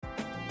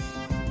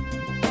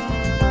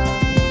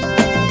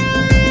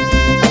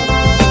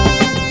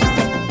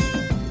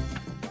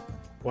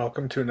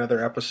Welcome to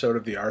another episode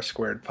of the R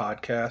Squared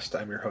podcast.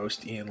 I'm your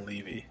host, Ian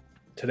Levy.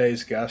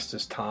 Today's guest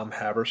is Tom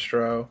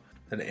Haberstroh,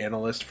 an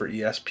analyst for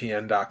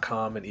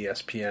ESPN.com and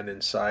ESPN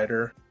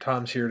Insider.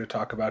 Tom's here to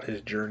talk about his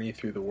journey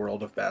through the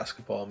world of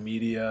basketball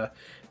media,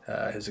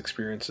 his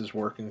experiences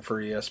working for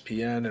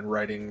ESPN and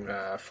writing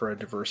for a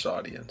diverse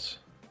audience.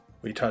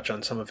 We touch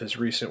on some of his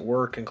recent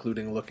work,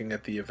 including looking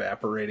at the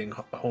evaporating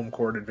home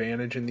court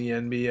advantage in the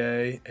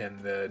NBA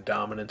and the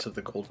dominance of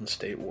the Golden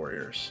State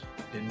Warriors.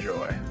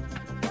 Enjoy.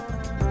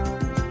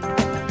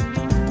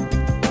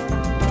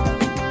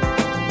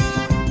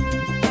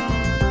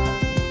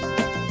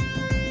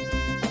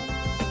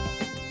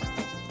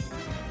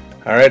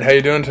 All right, how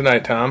you doing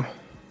tonight, Tom?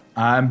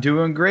 I'm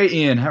doing great,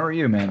 Ian. How are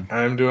you, man?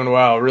 I'm doing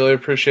well. Really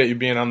appreciate you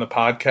being on the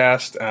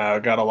podcast.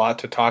 Got a lot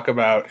to talk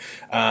about.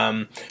 But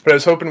I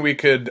was hoping we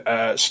could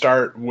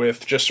start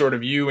with just sort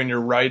of you and your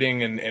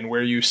writing and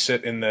where you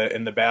sit in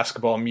the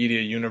basketball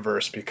media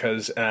universe,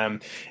 because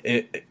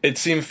it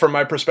seems, from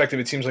my perspective,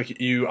 it seems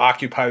like you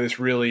occupy this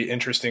really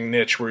interesting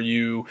niche where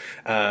you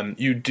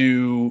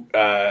do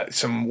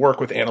some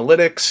work with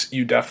analytics.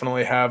 You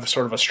definitely have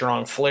sort of a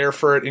strong flair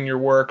for it in your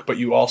work, but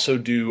you also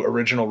do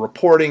original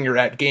reporting. You're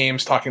at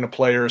games talking to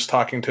players,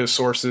 talking to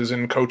sources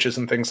and coaches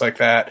and things like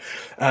that.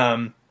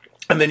 And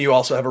then you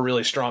also have a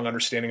really strong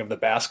understanding of the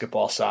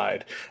basketball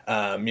side,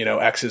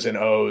 X's and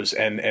O's,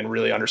 and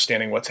really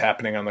understanding what's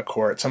happening on the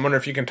court. So I'm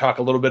wondering if you can talk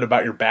a little bit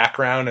about your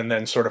background and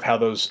then sort of how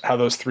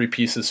those three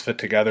pieces fit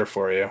together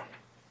for you.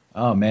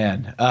 Oh,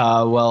 man.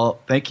 Well,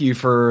 thank you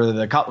for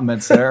the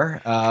compliments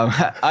there.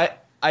 I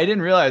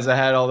didn't realize I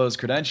had all those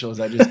credentials.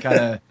 I just kind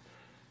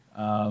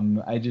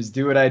of I just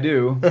do what I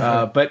do.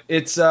 But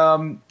it's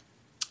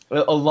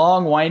a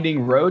long,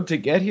 winding road to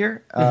get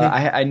here.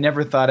 I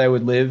never thought I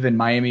would live in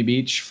Miami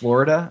Beach,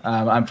 Florida.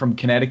 I'm from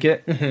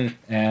Connecticut,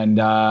 and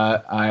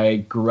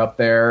I grew up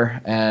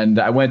there. And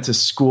I went to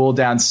school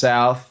down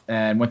south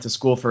and went to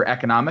school for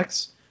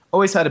economics.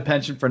 Always had a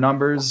penchant for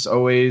numbers,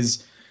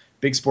 always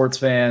big sports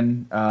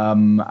fan.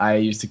 I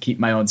used to keep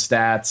my own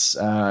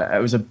stats. I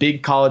was a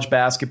big college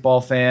basketball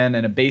fan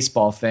and a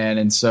baseball fan,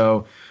 and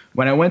so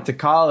when I went to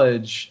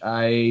college,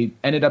 I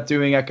ended up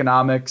doing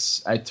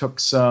economics. I took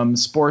some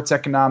sports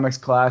economics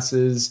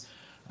classes.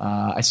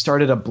 I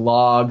started a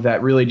blog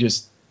that really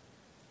just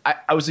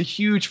I was a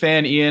huge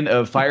fan, Ian,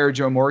 of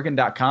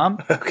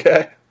firejoemorgan.com.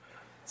 Okay.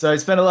 So I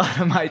spent a lot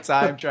of my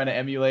time trying to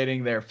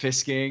emulating their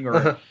fisking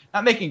or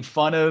not making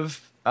fun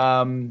of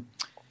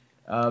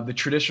the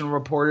traditional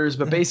reporters,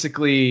 but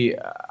basically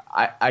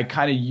I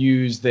kind of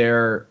used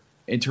their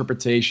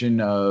interpretation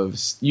of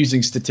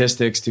using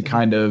statistics to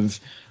kind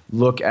of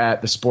look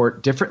at the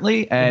sport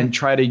differently and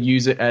try to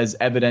use it as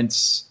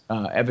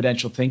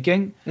evidential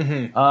thinking,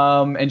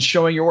 and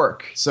showing your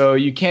work. So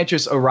you can't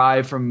just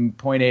arrive from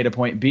point A to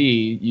point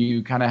B.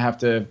 You kind of have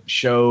to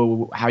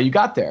show how you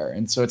got there.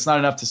 And so it's not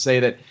enough to say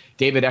that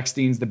David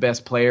Eckstein's the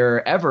best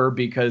player ever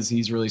because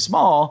he's really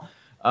small.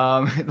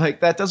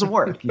 Like that doesn't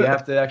work. You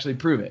have to actually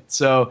prove it.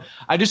 So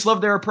I just love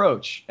their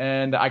approach.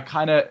 And I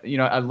kind of,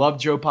 I love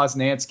Joe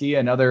Posnanski,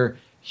 another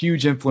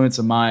huge influence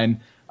of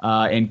mine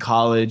in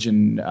college,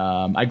 and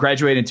I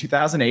graduated in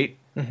 2008,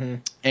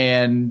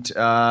 and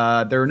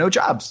there were no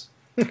jobs.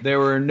 There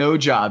were no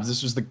jobs.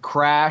 This was the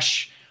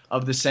crash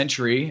of the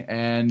century,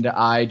 and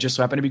I just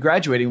so happened to be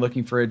graduating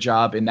looking for a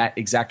job in that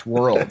exact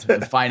world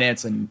of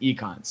finance and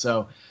econ.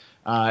 So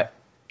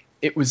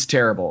it was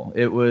terrible.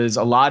 It was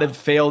a lot of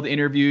failed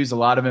interviews, a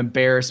lot of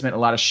embarrassment, a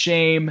lot of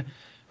shame,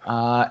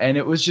 and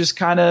it was just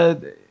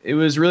it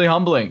was really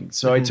humbling.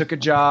 So I took a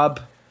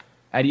job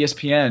at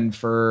ESPN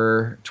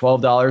for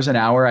 $12 an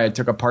hour. I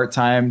took a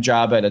part-time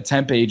job at a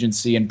temp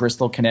agency in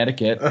Bristol,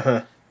 Connecticut,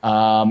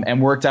 and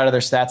worked out of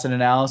their stats and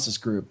analysis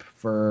group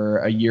for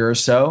a year or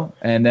so.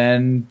 And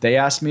then they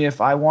asked me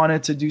if I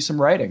wanted to do some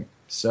writing.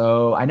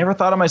 So I never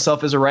thought of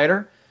myself as a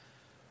writer.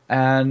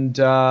 And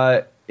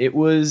it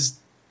was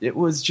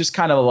just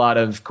kind of a lot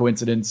of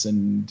coincidence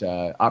and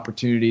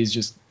opportunities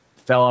just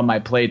fell on my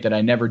plate that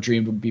I never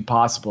dreamed would be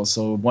possible.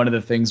 So one of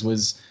the things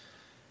was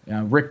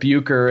Rick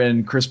Bucher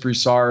and Chris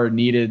Broussard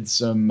needed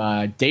some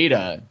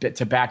data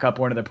to back up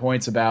one of the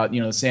points about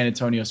the San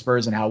Antonio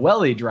Spurs and how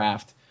well they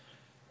draft.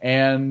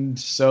 And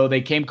so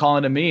they came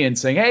calling to me and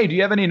saying, "Hey, do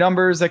you have any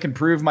numbers that can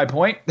prove my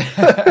point?"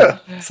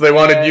 So they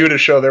wanted you to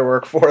show their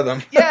work for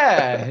them.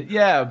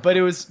 Yeah. But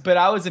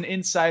I was an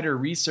insider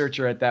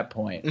researcher at that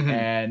point.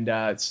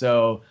 And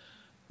so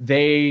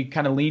they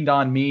kind of leaned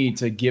on me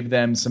to give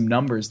them some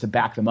numbers to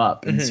back them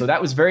up. And so that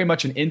was very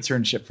much an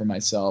internship for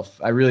myself.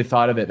 I really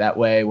thought of it that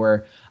way,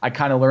 where I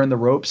kind of learned the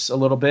ropes a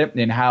little bit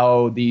in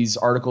how these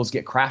articles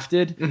get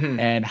crafted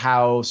and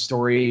how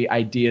story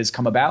ideas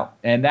come about.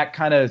 And that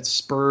kind of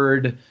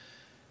spurred,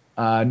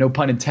 no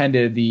pun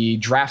intended, the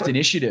draft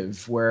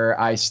initiative, where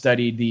I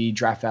studied the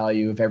draft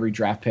value of every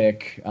draft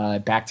pick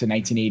back to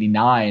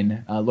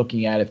 1989,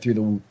 looking at it through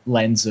the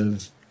lens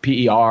of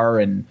PER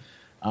and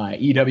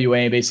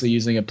EWA, basically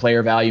using a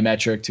player value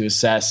metric to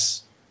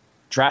assess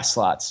draft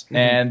slots.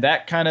 And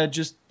that kind of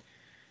just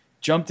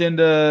jumped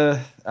into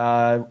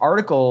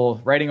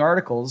writing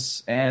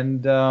articles.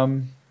 And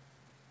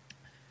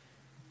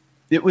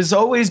It was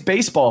always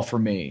baseball for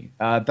me.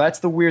 That's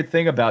the weird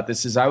thing about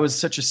this is I was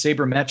such a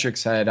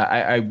sabermetrics head.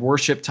 I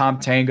worship Tom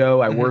Tango.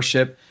 I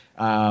worship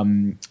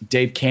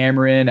Dave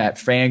Cameron at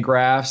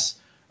Fangraphs.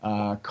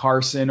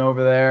 Carson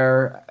over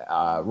there.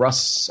 I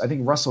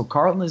think Russell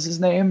Carlton is his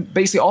name.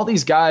 Basically, all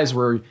these guys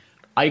were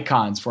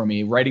icons for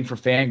me, writing for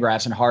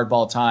Fangraphs and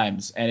Hardball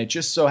Times. And it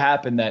just so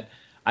happened that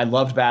I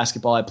loved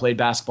basketball. I played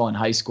basketball in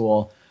high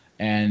school,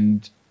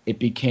 and it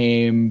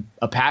became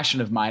a passion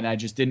of mine. I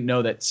just didn't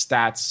know that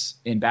stats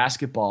in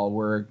basketball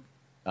were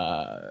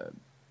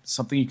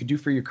something you could do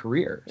for your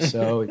career.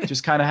 So it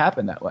just kind of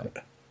happened that way.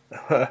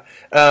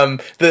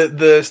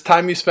 The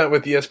time you spent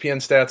with ESPN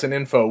Stats and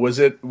Info, was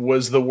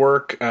the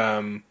work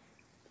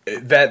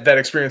that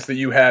experience that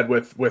you had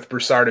with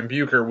Broussard and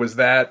Bucher, was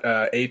that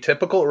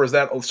atypical, or was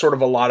that sort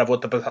of a lot of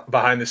what the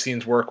behind the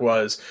scenes work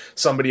was?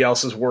 Somebody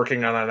else is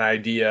working on an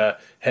idea.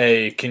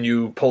 Hey, can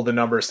you pull the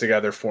numbers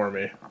together for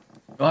me?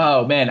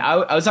 Oh man,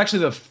 I was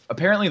actually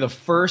apparently the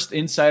first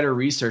insider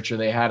researcher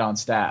they had on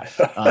staff.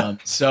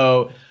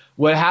 So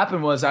what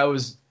happened was I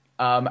was,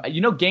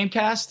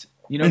 Gamecast.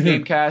 You know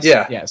Gamecast?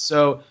 Yeah.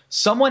 So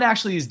someone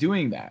actually is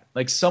doing that.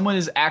 Like someone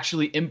is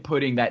actually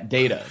inputting that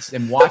data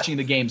and watching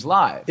the games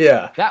live.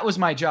 Yeah. That was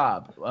my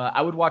job.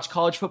 I would watch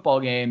college football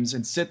games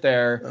and sit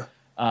there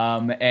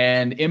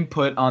and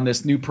input on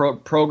this new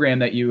program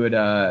that you would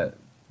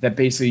that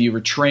basically you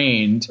were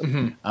trained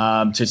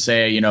to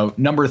say,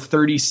 number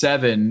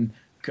 37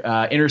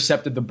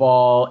 intercepted the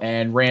ball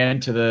and ran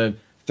to the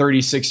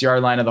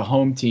 36-yard line of the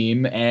home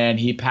team, and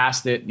he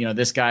passed it.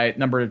 This guy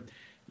number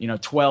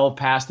 12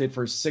 passed it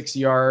for 6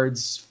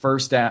 yards,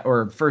 first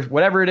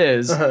whatever it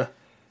is.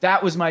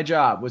 That was my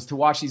job, was to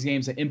watch these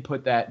games and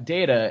input that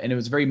data, and it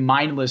was a very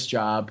mindless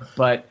job.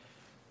 But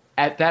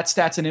at that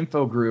Stats and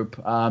Info group,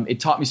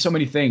 it taught me so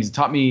many things. It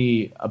taught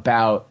me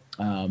about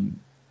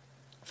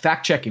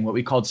fact checking, what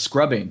we called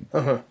scrubbing,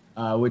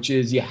 which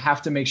is you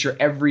have to make sure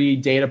every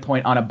data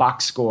point on a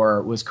box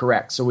score was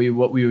correct. So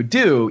what we would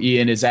do,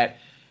 Ian, is at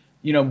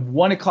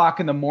 1 o'clock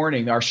in the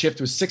morning, our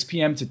shift was 6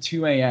 p.m. to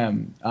 2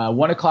 a.m.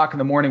 1 o'clock in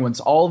the morning, once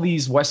all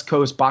these West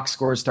Coast box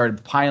scores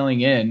started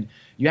piling in,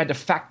 you had to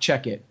fact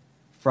check it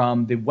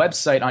from the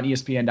website on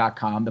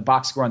ESPN.com, the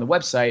box score on the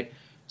website,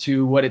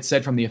 to what it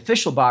said from the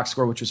official box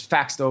score, which was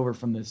faxed over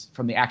from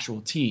the actual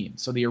team.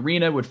 So the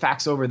arena would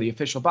fax over the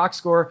official box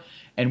score,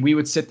 and we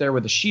would sit there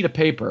with a sheet of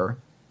paper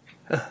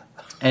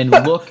and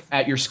look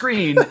at your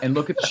screen and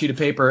look at the sheet of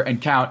paper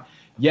and count,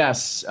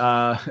 yes,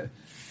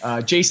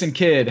 Jason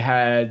Kidd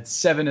had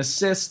 7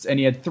 assists, and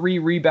he had 3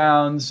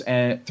 rebounds,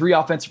 and 3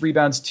 offensive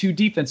rebounds, 2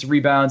 defensive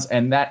rebounds,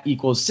 and that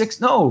equals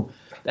 6. No,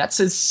 that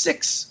says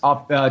 6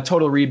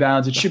 total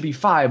rebounds. It should be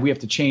 5. We have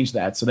to change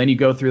that. So then you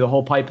go through the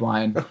whole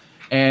pipeline.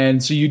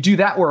 And so you do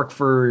that work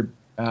for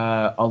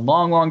a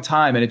long, long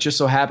time. And it just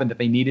so happened that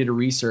they needed a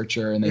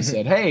researcher, and they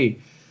said, hey,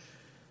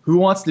 who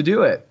wants to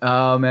do it?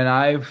 And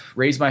I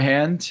raised my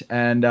hand,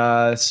 and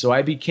so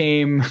I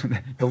became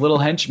the little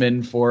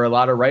henchman for a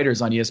lot of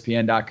writers on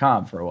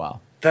ESPN.com for a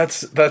while.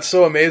 That's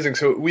so amazing.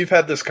 So we've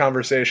had this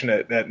conversation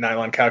at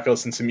Nylon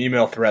Calculus and some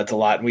email threads a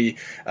lot. And we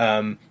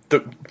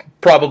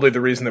probably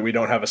the reason that we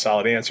don't have a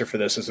solid answer for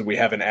this is that we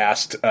haven't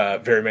asked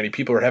very many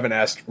people, or haven't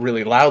asked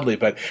really loudly.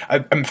 But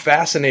I'm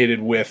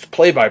fascinated with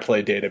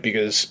play-by-play data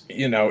because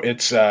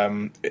it's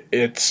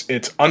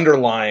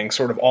underlying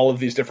sort of all of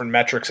these different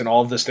metrics and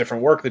all of this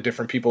different work that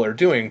different people are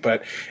doing.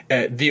 But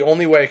the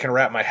only way I can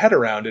wrap my head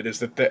around it is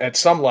that at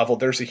some level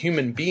there's a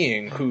human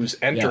being who's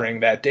entering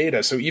that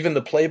data. So even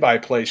the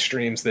play-by-play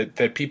streams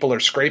that people are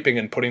scraping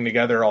and putting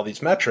together all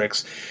these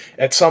metrics,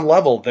 at some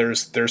level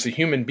there's a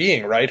human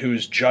being, right,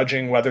 who's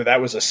judging whether that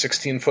was a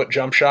 16-foot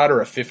jump shot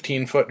or a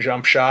 15-foot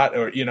jump shot,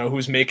 or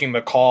who's making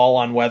the call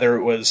on whether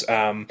it was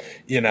a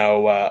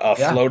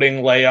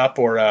floating layup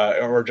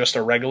or just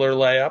a regular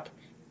layup.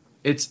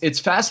 It's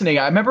fascinating.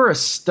 I remember a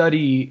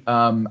study.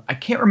 I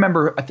can't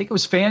remember. I think it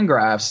was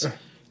Fangraphs.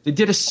 They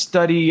did a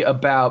study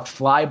about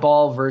fly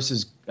ball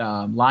versus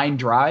line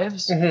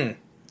drives,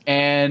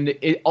 and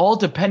it all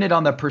depended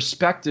on the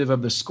perspective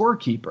of the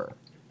scorekeeper.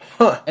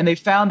 And they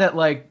found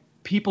that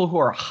people who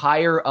are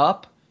higher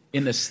up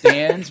in the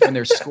stands when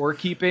they're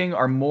scorekeeping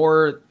are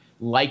more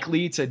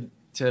likely to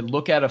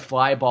look at a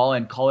fly ball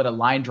and call it a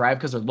line drive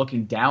because they're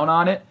looking down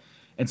on it,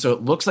 and so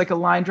it looks like a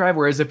line drive.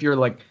 Whereas if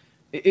you're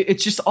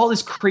it's just all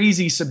this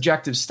crazy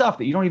subjective stuff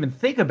that you don't even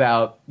think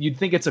about. You'd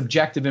think it's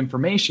objective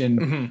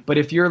information, but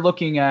if you're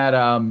looking at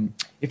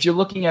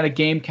a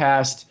game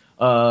cast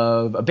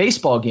of a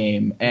baseball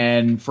game,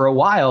 and for a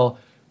while,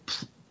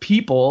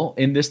 people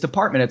in this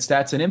department at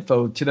Stats and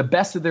Info, to the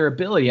best of their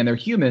ability, and they're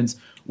humans,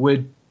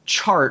 would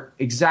chart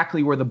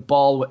exactly where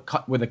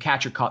the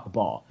catcher caught the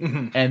ball,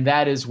 and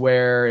that is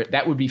where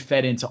that would be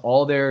fed into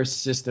all their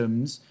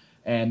systems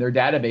and their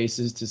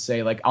databases to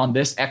say, on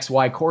this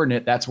XY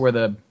coordinate, that's where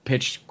the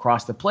pitch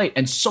crossed the plate.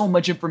 And so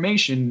much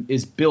information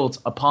is built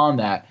upon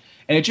that.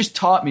 And it just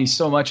taught me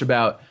so much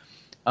about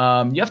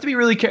you have to be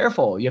really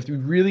careful. You have to be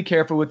really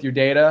careful with your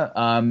data,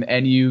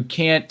 and you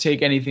can't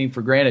take anything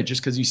for granted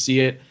just because you see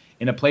it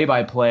in a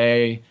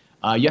play-by-play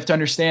you have to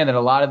understand that a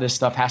lot of this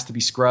stuff has to be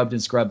scrubbed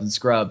and scrubbed and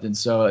scrubbed. And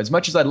so as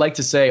much as I'd like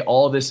to say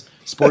all of this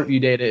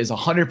SportView data is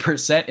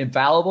 100%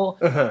 infallible,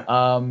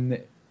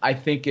 I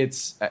think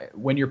it's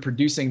when you're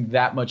producing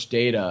that much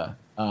data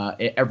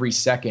every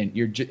second,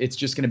 it's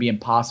just going to be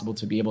impossible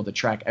to be able to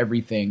track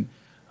everything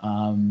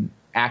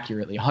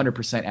accurately,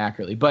 100%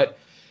 accurately. But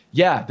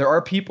yeah, there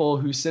are people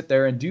who sit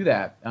there and do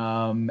that.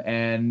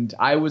 And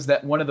I was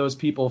one of those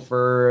people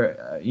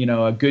for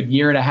a good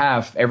year and a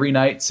half, every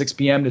night, 6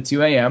 p.m. to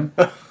 2 a.m.,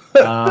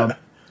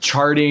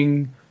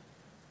 charting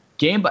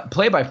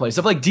play-by-play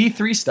stuff like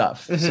D3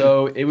 stuff.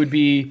 So it would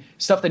be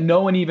stuff that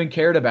no one even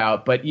cared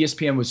about, but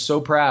ESPN was so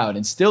proud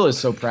and still is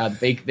so proud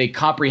that they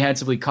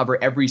comprehensively cover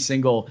every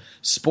single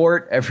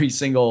sport, every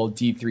single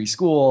D3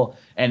 school,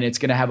 and it's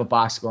going to have a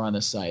box score on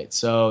the site.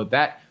 So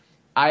that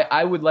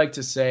I would like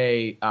to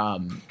say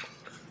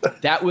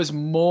that was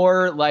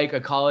more like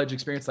a college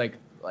experience, like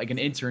an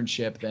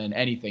internship than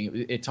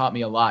anything. It taught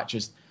me a lot.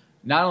 Just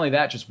not only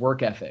that, just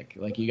work ethic.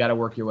 Like you got to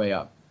work your way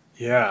up.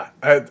 Yeah,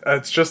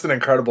 it's just an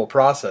incredible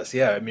process.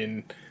 Yeah, I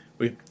mean,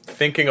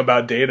 thinking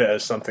about data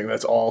as something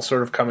that's all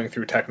sort of coming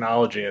through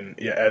technology, and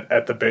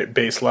at the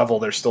base level,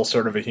 there's still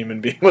sort of a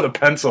human being with a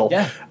pencil.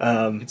 Yeah,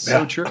 it's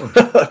so true.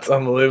 That's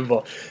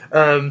unbelievable.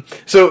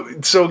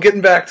 So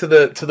getting back to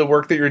the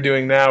work that you're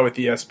doing now with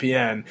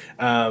ESPN,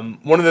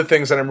 one of the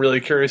things that I'm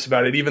really curious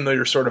about it, even though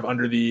you're sort of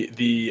under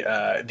the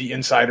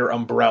insider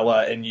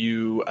umbrella, and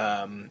you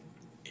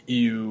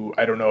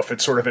I don't know if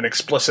it's sort of an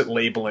explicit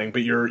labeling,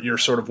 but you're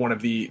sort of one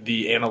of the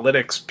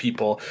analytics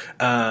people,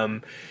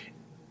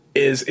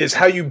 is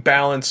how you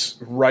balance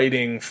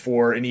writing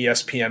for an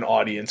ESPN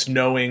audience,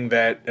 knowing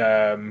that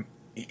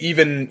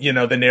even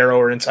the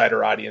narrower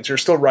insider audience, you're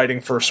still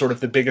writing for sort of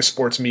the biggest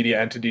sports media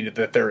entity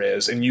that there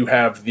is, and you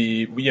have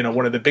the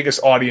one of the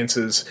biggest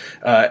audiences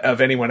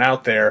of anyone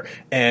out there,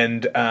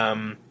 and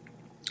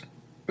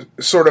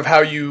sort of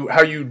how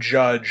you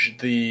judge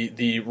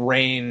the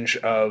range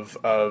of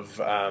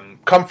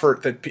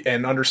comfort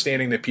and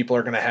understanding that people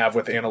are going to have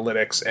with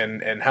analytics,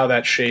 and how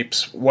that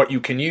shapes what you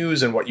can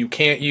use and what you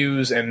can't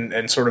use,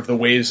 and sort of the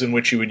ways in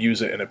which you would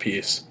use it in a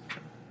piece.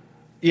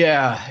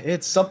 Yeah,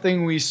 it's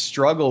something we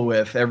struggle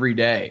with every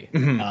day.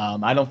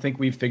 I don't think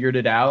we've figured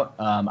it out.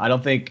 I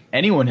don't think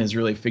anyone has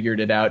really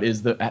figured it out.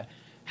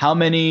 How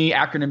many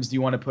acronyms do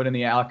you want to put in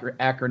the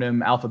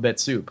acronym alphabet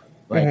soup?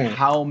 Like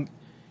how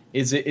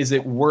is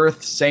it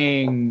worth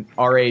saying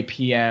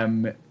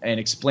RAPM and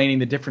explaining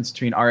the difference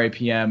between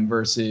RAPM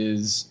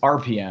versus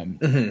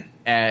RPM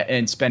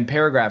and spend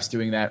paragraphs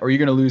doing that, or you're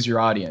going to lose your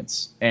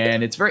audience?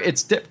 And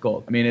it's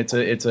difficult. I mean, it's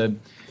a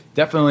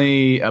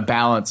definitely a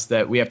balance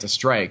that we have to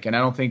strike, and I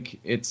don't think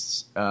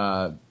it's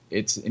an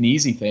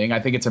easy thing.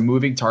 I think it's a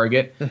moving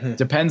target.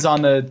 Depends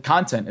on the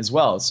content as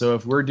well. So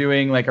if we're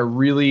doing like a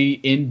really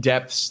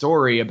in-depth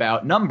story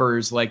about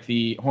numbers, like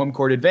the home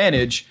court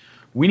advantage,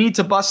 we need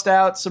to bust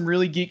out some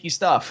really geeky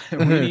stuff.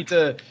 We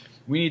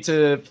need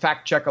to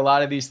fact check a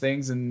lot of these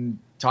things and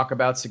talk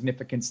about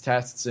significance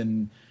tests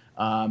and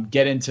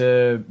get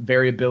into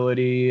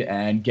variability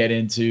and get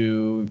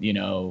into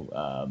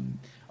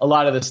a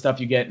lot of the stuff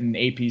you get in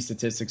AP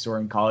statistics or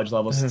in college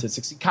level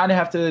statistics. You kind of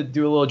have to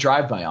do a little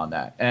drive-by on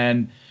that.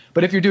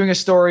 But if you're doing a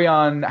story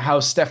on how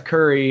Steph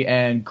Curry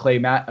and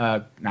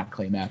not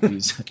Clay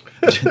Matthews,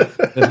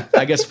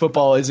 I guess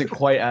football isn't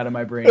quite out of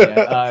my brain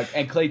yet,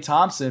 and Klay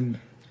Thompson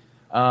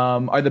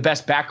are the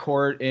best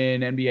backcourt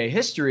in NBA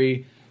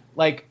history,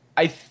 like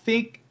I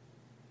think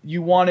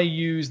you want to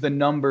use the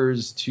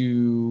numbers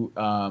to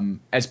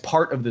as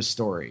part of the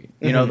story.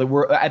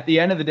 We're at the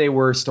end of the day,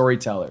 we're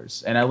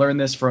storytellers, and I learned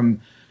this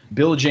from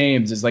Bill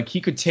James. Is like he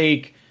could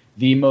take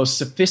the most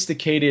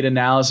sophisticated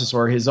analysis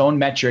or his own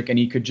metric, and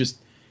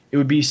it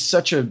would be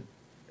such a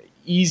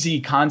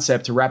easy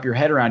concept to wrap your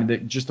head around,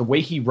 that just the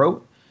way he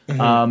wrote,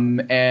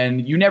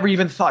 and you never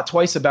even thought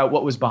twice about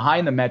what was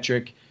behind the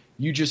metric.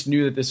 You just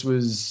knew that this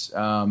was,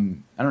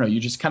 you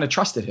just kind of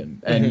trusted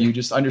him, and you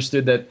just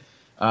understood that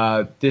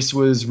this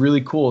was really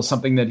cool,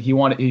 something that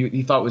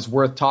he thought was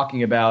worth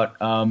talking about,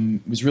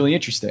 was really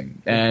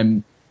interesting.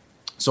 And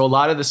so a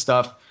lot of the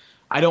stuff,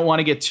 I don't want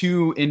to get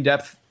too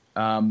in-depth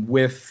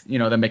with,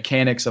 the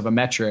mechanics of a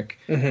metric,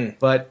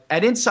 but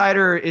at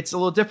Insider, it's a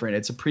little different.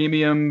 It's a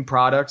premium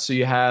product, so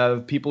you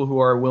have people who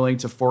are willing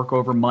to fork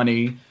over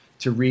money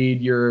to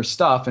read your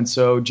stuff. And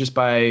so just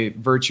by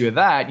virtue of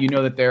that,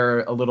 that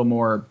they're a little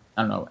more,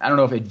 I don't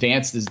know if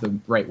advanced is the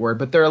right word,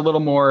 but they're a little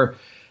more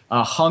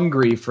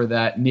hungry for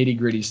that nitty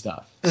gritty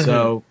stuff.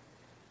 So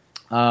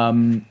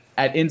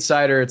at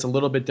Insider, it's a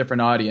little bit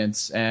different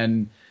audience,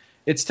 and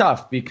it's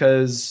tough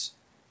because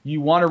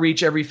you want to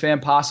reach every fan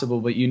possible,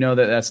 but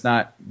that that's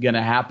not going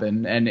to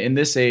happen. And in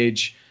this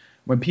age,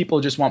 when people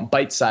just want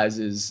bite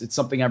sizes, it's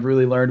something I've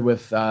really learned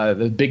with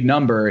the big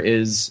number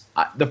is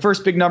the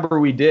first big number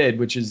we did,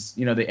 which is,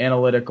 the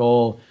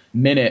analytical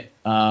minute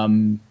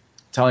telling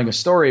a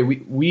story.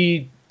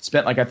 We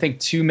spent I think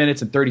 2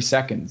 minutes and 30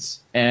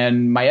 seconds.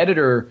 And my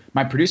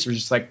producer was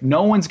just like,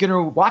 no one's going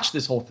to watch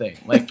this whole thing.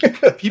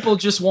 Like people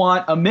just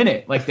want a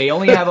minute. Like they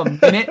only have a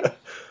minute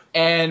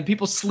And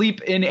people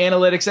sleep in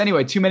analytics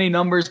anyway. Too many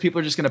numbers,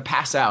 people are just going to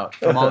pass out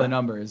from all the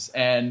numbers.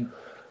 And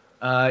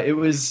it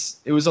was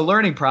a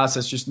learning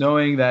process, just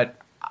knowing that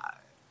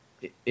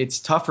it's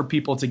tough for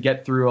people to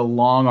get through a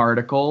long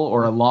article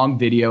or a long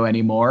video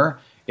anymore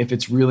if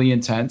it's really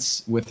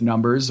intense with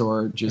numbers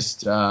or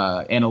just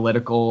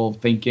analytical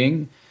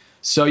thinking.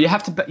 So you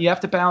have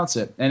to balance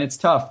it, and it's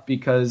tough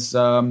because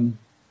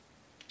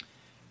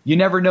you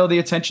never know the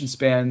attention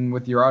span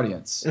with your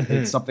audience.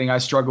 It's something I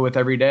struggle with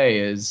every day.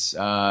 Is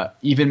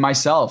even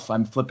myself,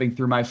 I'm flipping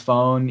through my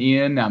phone,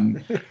 Ian.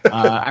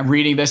 I'm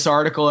reading this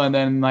article, and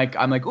then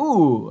I'm like,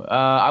 ooh,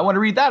 I want to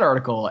read that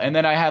article, and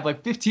then I have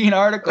like 15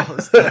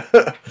 articles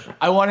that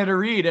I wanted to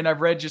read, and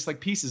I've read just like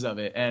pieces of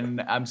it.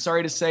 And I'm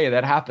sorry to say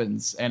that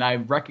happens, and I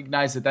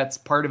recognize that that's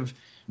part of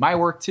my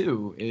work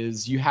too.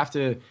 Is you have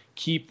to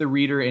keep the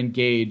reader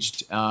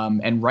engaged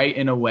and write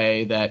in a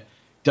way that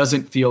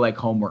doesn't feel like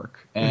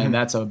homework. And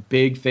that's a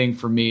big thing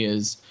for me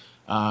is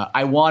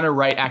I want to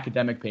write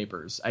academic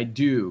papers. I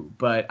do,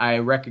 but I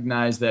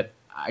recognize that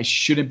I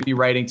shouldn't be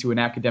writing to an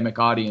academic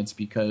audience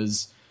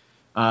because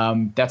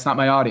that's not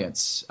my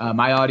audience.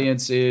 My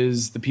audience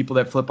is the people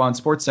that flip on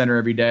SportsCenter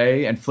every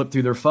day and flip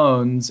through their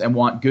phones and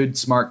want good,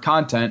 smart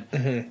content.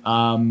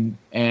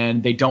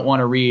 And they don't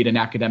want to read an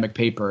academic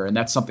paper. And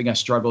that's something I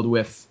struggled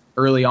with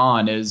early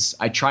on is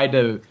I tried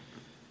to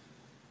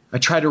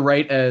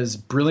write as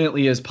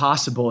brilliantly as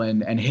possible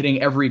and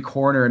hitting every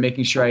corner and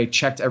making sure I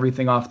checked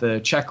everything off the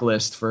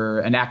checklist for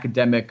an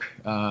academic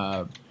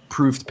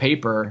proofed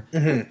paper.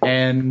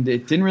 And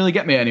it didn't really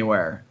get me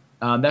anywhere.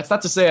 That's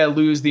not to say I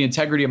lose the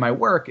integrity of my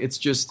work. It's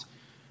just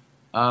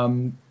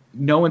no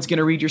one's going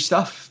to read your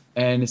stuff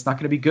and it's not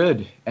going to be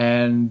good.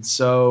 And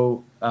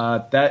so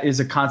that is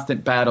a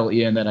constant battle,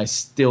 Ian, that I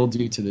still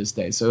do to this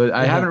day. So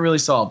I haven't really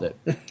solved it.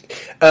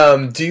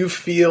 Do you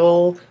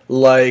feel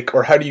like,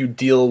 or how do you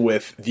deal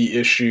with the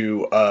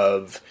issue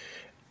of,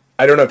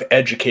 I don't know if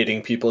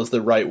educating people is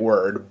the right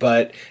word,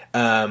 but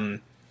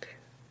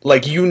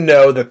like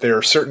that there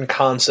are certain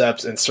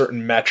concepts and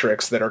certain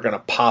metrics that are going to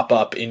pop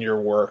up in your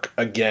work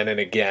again and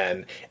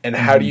again, and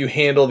how do you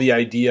handle the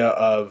idea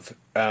of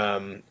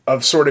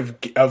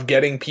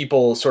getting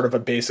people sort of a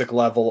basic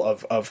level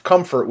of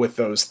comfort with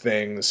those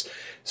things,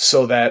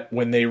 so that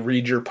when they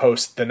read your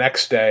post the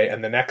next day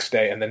and the next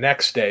day and the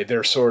next day,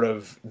 they're sort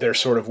of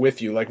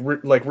with you. Like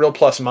Real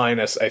Plus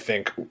Minus, I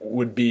think,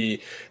 would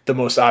be the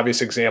most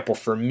obvious example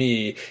for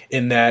me,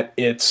 in that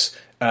it's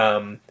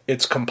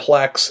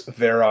complex.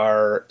 There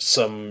are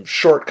some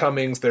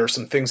shortcomings. There are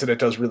some things that it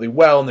does really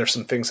well, and there's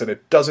some things that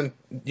it doesn't,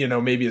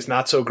 maybe is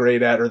not so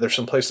great at, or there's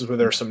some places where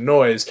there's some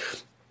noise.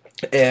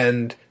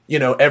 And,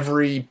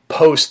 every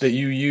post that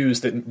you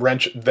use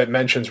that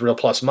mentions Real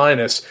Plus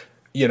Minus,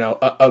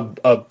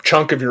 a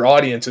chunk of your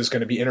audience is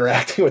going to be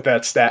interacting with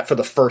that stat for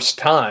the first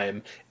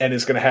time and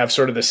is going to have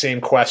sort of the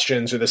same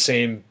questions or the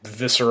same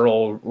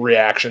visceral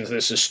reactions.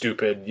 This is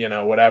stupid,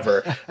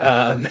 whatever.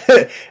 And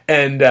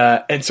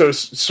so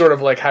it's sort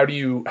of like, how do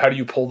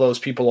you pull those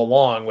people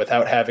along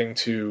without having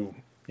to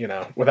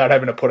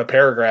put a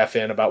paragraph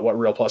in about what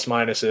Real Plus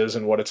Minus is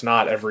and what it's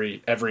not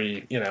every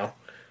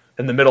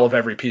in the middle of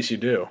every piece you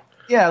do?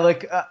 Yeah. I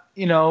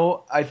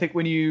think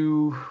when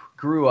you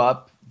grew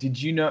up,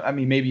 did you know,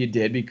 maybe you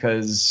did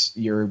because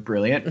you're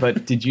brilliant,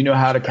 but did you know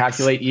how to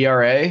calculate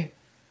ERA?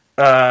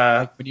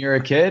 When you were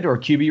a kid, or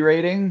QB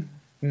rating?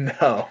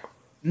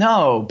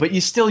 No, but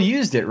you still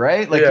used it,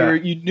 right?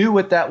 You knew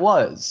what that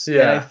was.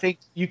 Yeah. And I think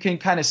you can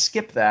kind of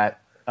skip that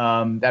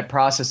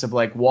process of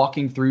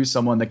walking through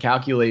someone, the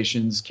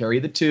calculations, carry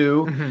the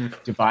 2,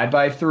 divide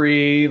by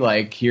 3,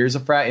 here's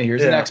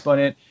here's an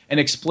exponent, and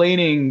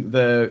explaining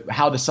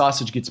how the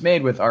sausage gets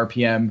made with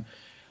RPM.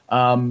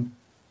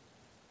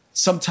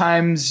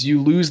 Sometimes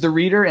you lose the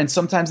reader, and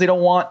sometimes they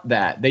don't want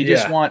that. They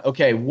just want,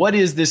 okay, what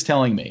is this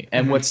telling me?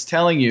 And what's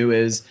telling you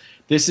is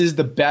this is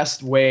the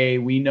best way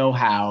we know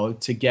how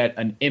to get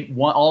an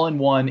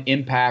all-in-one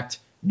impact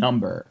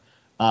number.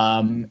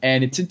 And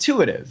it's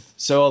intuitive.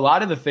 So a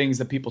lot of the things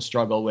that people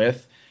struggle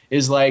with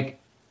is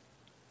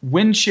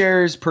win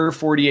shares per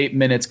 48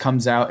 minutes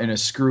comes out in a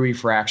screwy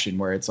fraction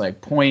where it's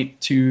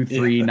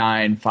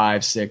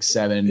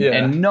 0.23956,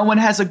 and no one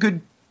has a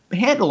good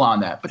handle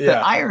on that. But the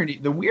irony,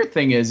 the weird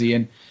thing is,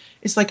 Ian,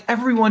 it's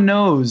everyone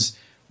knows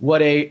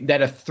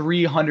that a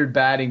 300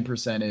 batting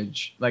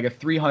percentage, a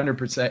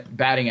 300%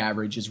 batting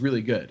average is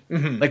really good.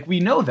 We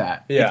know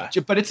that.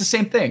 But it's the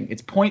same thing.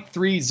 It's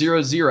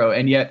 0.300,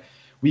 and yet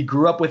we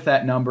grew up with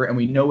that number and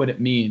we know what it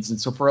means.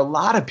 And so for a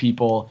lot of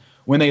people,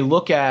 when they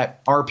look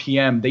at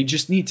RPM,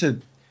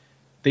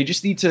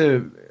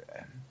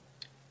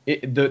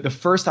 the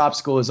first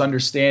obstacle is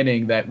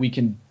understanding that we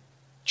can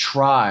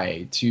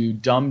try to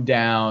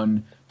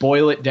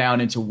boil it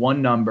down into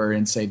one number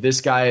and say this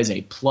guy is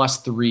a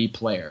 +3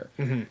 player.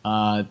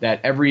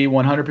 That every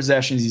 100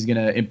 possessions he's going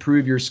to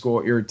improve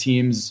your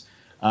team's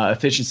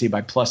efficiency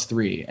by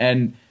 +3.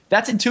 And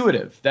that's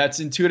intuitive. That's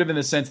intuitive in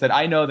the sense that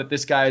I know that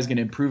this guy is going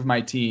to improve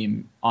my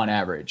team on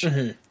average.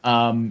 And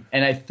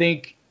I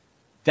think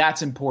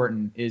that's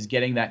important, is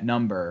getting that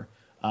number.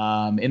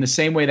 In the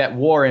same way that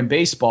WAR in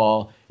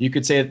baseball, you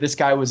could say that this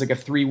guy was like a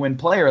 3-win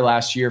player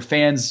last year.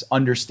 Fans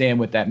understand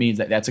what that means.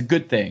 That's a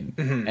good thing.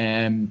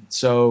 And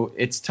so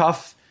it's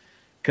tough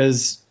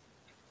because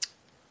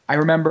I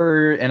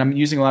remember, and I'm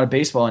using a lot of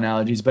baseball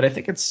analogies, but I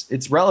think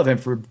it's relevant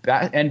for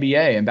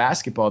NBA and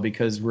basketball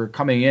because we're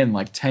coming in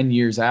like 10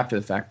 years after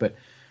the fact. But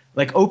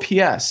like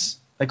OPS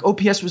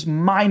was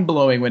mind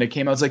blowing when it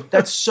came out. It's like,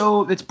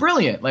 it's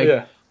brilliant.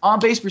 Like on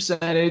base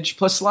percentage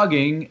plus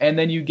slugging, and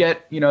then you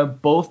get,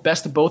 both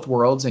best of both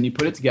worlds and you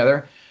put it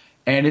together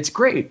and it's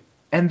great.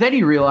 And then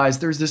you realize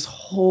there's this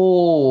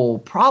whole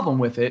problem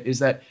with it is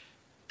that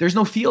there's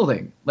no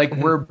fielding. Like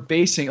we're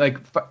basing, like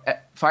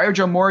Fire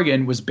Joe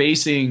Morgan was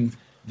basing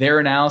their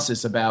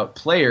analysis about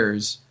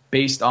players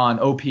based on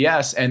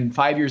OPS, and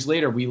 5 years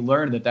later we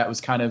learned that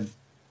was kind of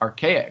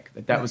archaic,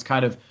 that was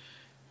kind of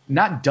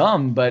not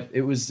dumb, but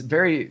it was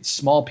very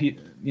small,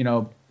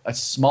 a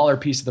smaller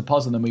piece of the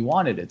puzzle than we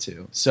wanted it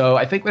to. So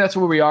I think that's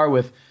where we are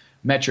with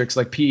metrics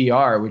like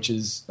PER, which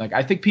is like,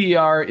 I think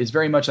PER is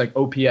very much like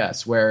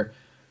OPS, where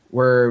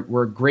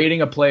we're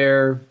grading a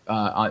player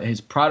on his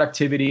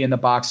productivity in the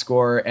box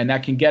score, and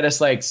that can get us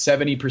like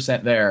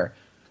 70% there.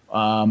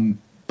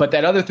 But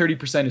that other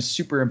 30% is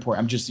super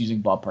important. I'm just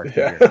using ballpark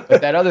figure.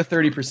 But that other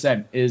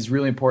 30% is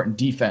really important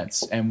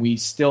defense, and we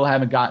still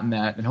haven't gotten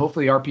that. And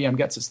hopefully RPM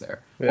gets us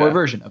there, or a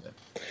version of it.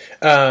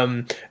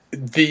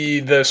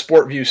 The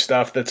SportView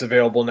stuff that's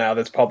available now,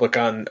 that's public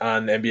on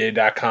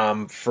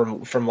NBA.com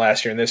from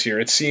last year and this year,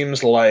 it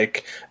seems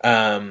like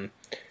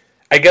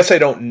I guess I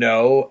don't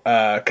know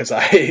because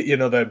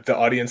the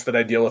audience that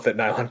I deal with at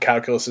Nylon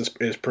Calculus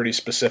is pretty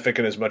specific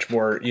and is much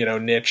more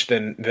niche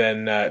than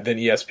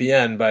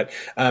ESPN. But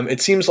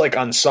it seems like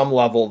on some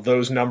level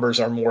those numbers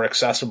are more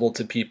accessible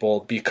to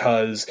people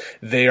because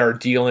they are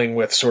dealing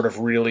with sort of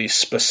really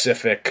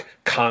specific,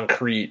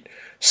 concrete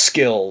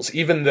skills,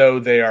 even though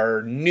they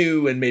are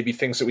new and maybe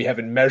things that we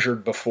haven't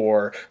measured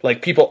before.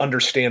 Like people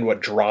understand what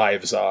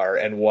drives are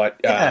and what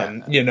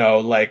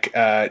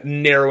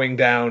narrowing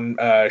down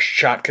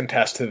shot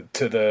contest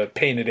to the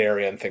painted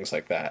area and things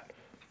like that.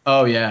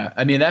 Oh yeah,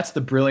 I mean that's the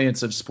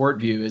brilliance of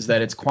SportView, is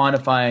that it's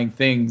quantifying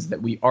things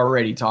that we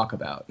already talk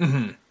about.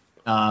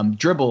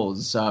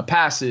 Dribbles,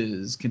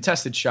 passes,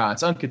 contested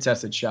shots,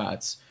 uncontested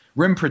shots,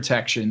 rim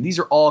protection. These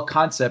are all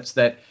concepts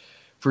that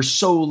for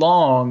so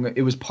long,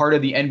 it was part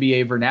of the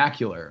NBA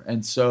vernacular.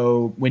 And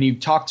so when you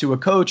talk to a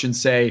coach and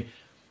say,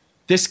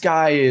 this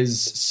guy is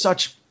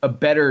such a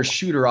better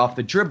shooter off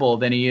the dribble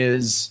than he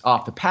is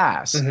off the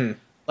pass,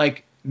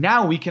 like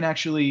now we can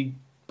actually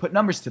put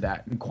numbers to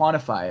that and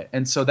quantify it.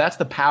 And so that's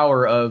the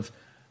power of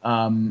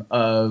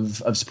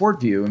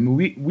SportView. I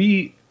mean,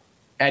 we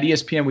at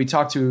ESPN, we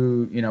talk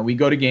to, we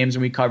go to games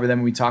and we cover them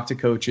and we talk to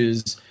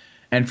coaches.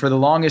 And for the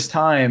longest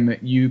time,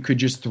 you could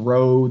just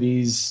throw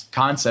these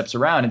concepts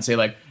around and say,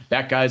 like,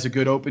 that guy's a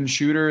good open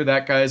shooter,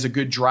 that guy's a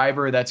good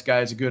driver, that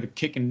guy's a good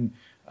kick and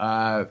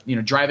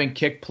driving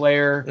kick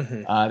player,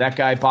 that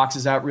guy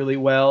boxes out really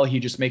well, he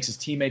just makes his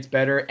teammates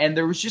better. And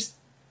there was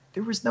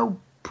no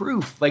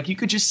proof. Like, you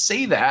could just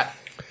say that,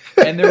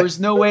 and there was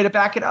no way to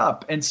back it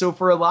up. And so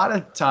for a lot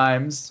of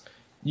times,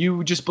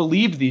 you just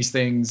believed these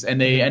things,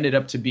 and they ended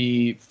up to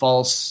be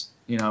false,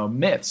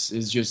 myths.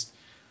 Is just,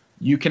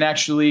 you can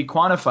actually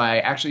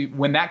quantify. Actually,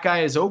 when that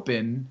guy is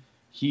open,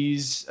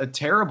 he's a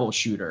terrible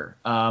shooter.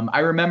 I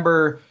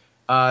remember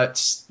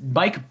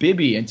Mike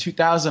Bibby in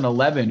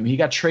 2011. He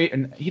got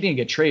traded. He didn't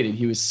get traded.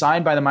 He was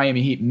signed by the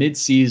Miami Heat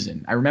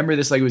mid-season. I remember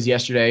this like it was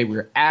yesterday. We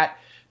were at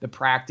the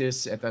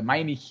practice at the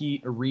Miami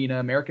Heat arena,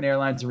 American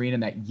Airlines Arena, in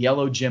that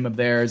yellow gym of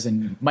theirs,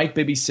 and Mike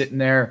Bibby's sitting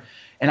there.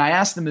 And I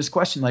asked him this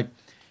question, like,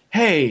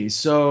 hey,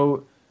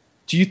 so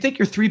do you think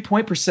your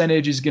three-point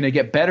percentage is going to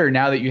get better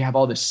now that you have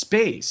all this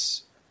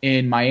space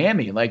in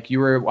Miami? Like, you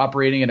were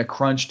operating in a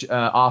crunched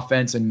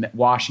offense in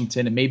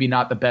Washington and maybe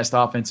not the best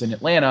offense in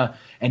Atlanta,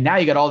 and now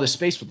you got all this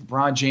space with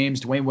LeBron James,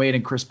 Dwayne Wade,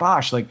 and Chris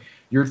Bosh. Like,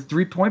 your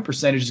three-point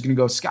percentage is going to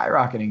go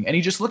skyrocketing. And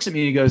he just looks at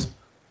me and he goes,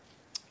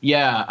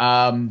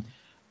 yeah,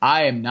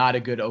 I am not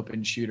a good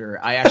open shooter.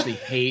 I actually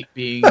hate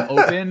being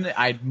open.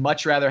 I'd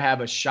much rather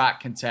have a shot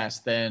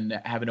contest than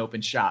have an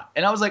open shot.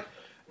 And I was like,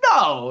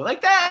 no,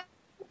 like that.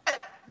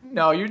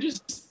 No,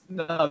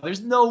 there's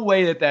no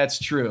way that that's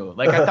true.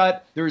 Like, I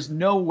thought there's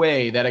no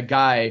way that a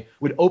guy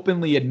would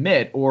openly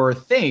admit or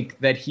think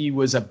that he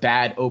was a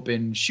bad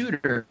open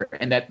shooter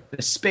and that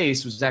the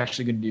space was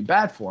actually going to be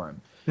bad for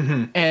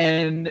him.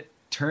 And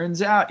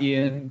turns out,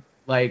 Ian,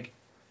 like,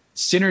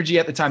 Synergy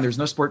at the time, there was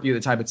no SportView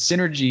at the time, but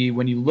Synergy,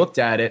 when you looked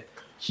at it,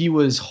 he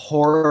was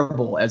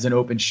horrible as an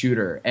open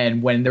shooter.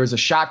 And when there was a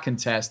shot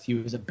contest, he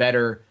was a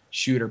better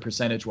shooter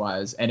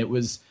percentage-wise. And it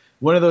was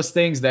one of those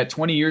things that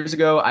 20 years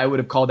ago, I would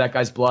have called that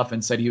guy's bluff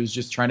and said he was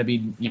just trying to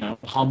be,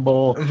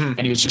 humble, and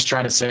he was just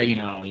trying to say,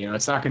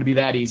 it's not going to be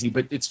that easy.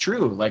 But it's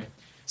true. Like,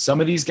 some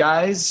of these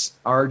guys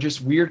are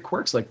just weird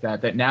quirks like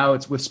that now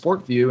it's with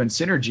SportView and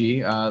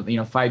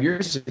Synergy, 5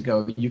 years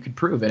ago, you could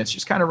prove. And it's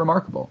just kind of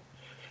remarkable.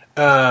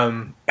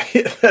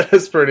 That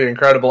is pretty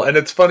incredible. And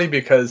it's funny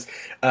because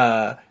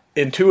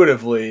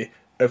intuitively,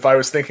 if I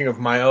was thinking of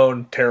my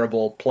own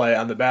terrible play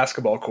on the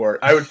basketball court,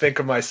 I would think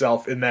of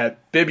myself in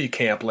that Bibby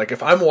camp. Like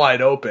if I'm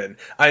wide open,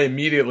 I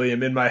immediately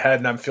am in my head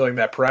and I'm feeling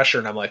that pressure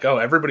and I'm like, oh,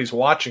 everybody's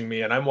watching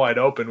me and I'm wide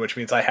open, which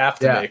means I have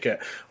to make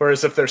it.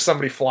 Whereas if there's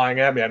somebody flying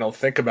at me, I don't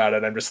think about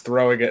it. I'm just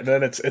throwing it. And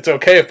then it's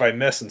okay if I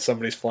miss and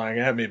somebody's flying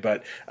at me.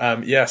 But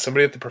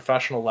somebody at the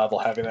professional level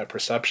having that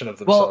perception of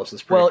themselves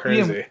is pretty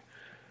crazy. Ian,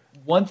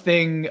 one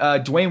thing,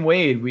 Dwayne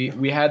Wade,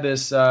 we had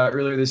this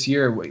earlier this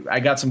year. I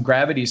got some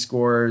gravity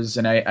scores,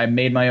 and I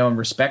made my own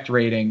respect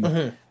rating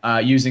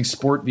using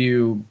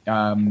SportView,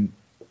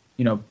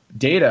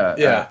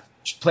 data,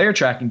 player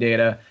tracking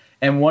data.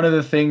 And one of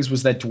the things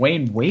was that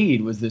Dwayne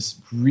Wade was this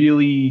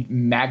really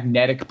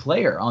magnetic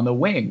player on the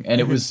wing,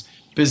 and it was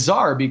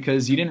bizarre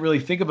because you didn't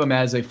really think of him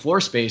as a floor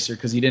spacer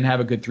because he didn't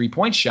have a good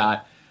 3-point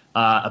shot,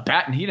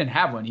 and he didn't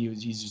have one.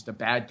 He's just a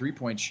bad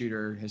 3-point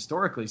shooter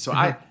historically. So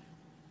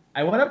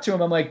I went up to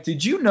him. I'm like,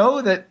 did you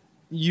know that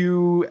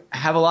you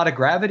have a lot of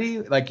gravity?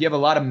 Like you have a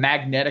lot of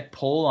magnetic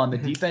pull on the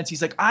defense? He's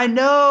like, I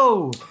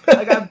know.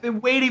 Like I've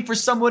been waiting for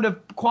someone to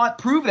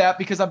prove that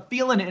because I'm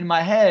feeling it in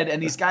my head,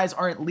 and these guys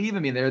aren't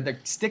leaving me. They're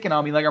sticking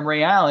on me like I'm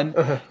Ray Allen,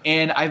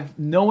 and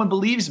no one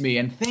believes me.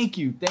 And thank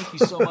you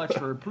so much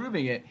for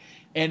proving it.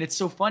 And it's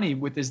so funny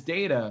with this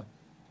data.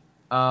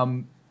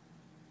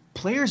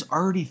 Players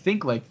already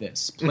think like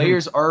this.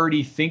 Players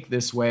already think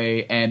this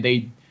way, and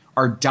they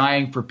are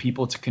dying for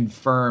people to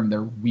confirm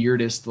their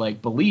weirdest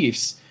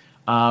beliefs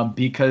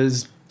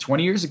because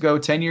 20 years ago,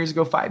 10 years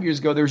ago, 5 years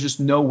ago, there was just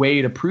no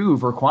way to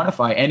prove or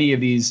quantify any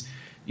of these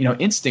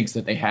instincts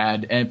that they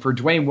had. And for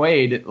Dwayne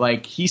Wade,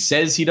 he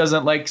says he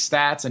doesn't like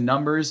stats and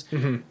numbers,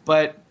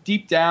 but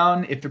deep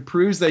down, if it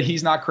proves that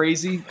he's not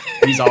crazy,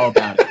 he's all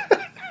about it.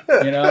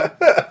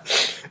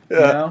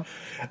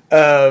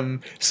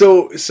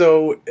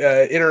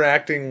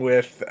 Interacting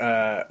with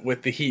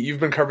the Heat, you've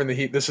been covering the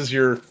Heat. This is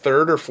your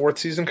third or fourth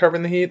season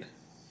covering the Heat?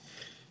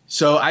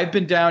 So I've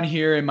been down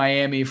here in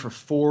Miami for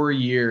 4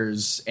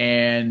 years,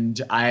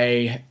 and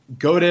I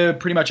go to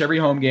pretty much every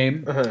home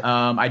game.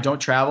 I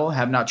don't travel,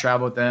 have not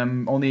traveled with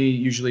them, only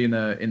usually in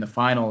the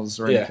finals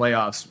or in the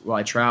playoffs while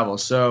I travel.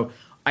 So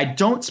I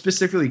don't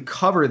specifically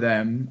cover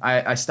them.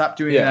 I stopped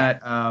doing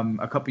that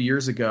a couple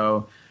years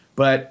ago,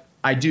 but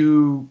I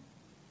do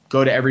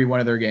go to every one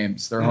of their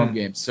games, their home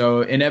games.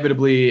 So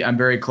inevitably, I'm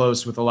very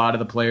close with a lot of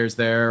the players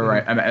there, or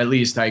at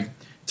least I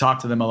talk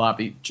to them a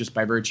lot just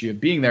by virtue of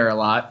being there a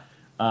lot.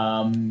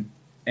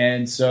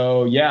 And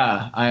so,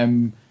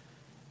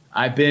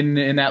 I've been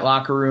in that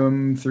locker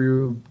room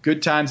through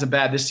good times and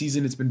bad. This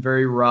season, it's been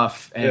very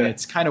rough, and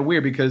it's kind of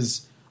weird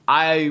because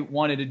I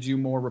wanted to do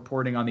more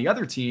reporting on the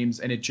other teams,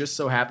 and it just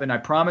so happened. I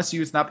promise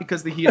you, it's not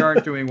because the Heat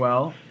aren't doing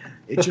well.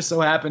 It just so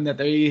happened that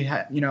they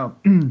had,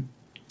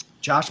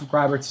 Josh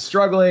McRoberts is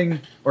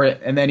struggling,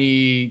 and then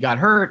he got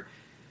hurt.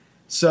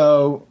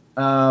 So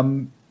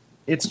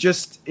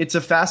it's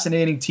a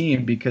fascinating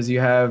team because you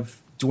have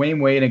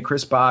Dwayne Wade and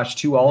Chris Bosh,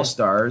 two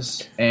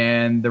All-Stars,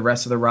 and the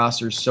rest of the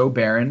roster is so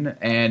barren,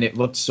 and it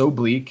looked so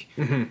bleak,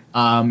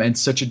 and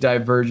such a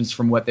divergence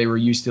from what they were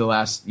used to the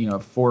last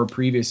 4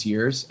 previous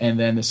years. And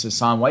then this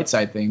Hassan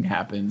Whiteside thing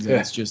happens, and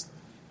it's just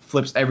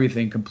flips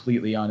everything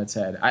completely on its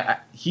head.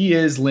 He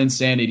is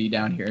Linsanity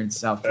down here in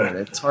South Florida.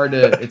 It's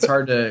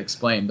hard to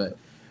explain, but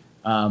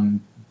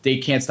they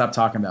can't stop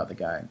talking about the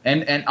guy.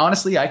 And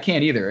honestly, I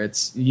can't either.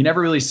 You never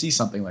really see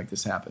something like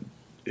this happen.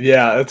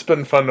 Yeah, it's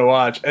been fun to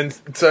watch. And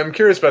so I'm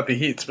curious about the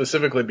Heat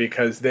specifically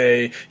because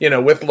they,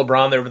 with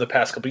LeBron there over the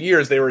past couple of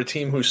years, they were a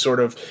team who sort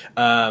of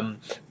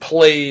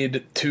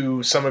played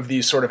to some of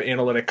these sort of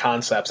analytic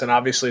concepts. And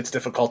obviously it's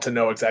difficult to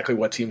know exactly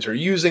what teams are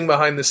using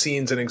behind the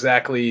scenes and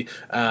exactly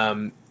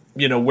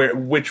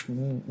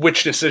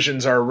which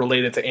decisions are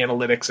related to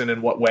analytics and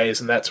in what ways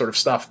and that sort of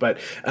stuff. But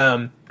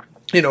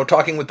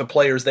talking with the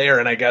players there,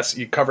 and I guess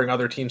you covering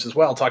other teams as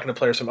well, talking to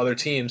players from other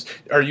teams,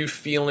 are you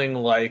feeling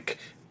like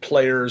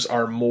players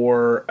are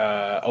more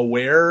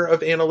aware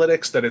of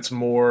analytics, that it's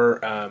more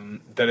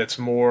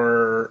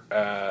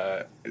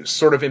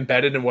sort of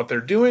embedded in what they're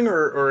doing,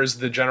 or is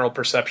the general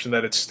perception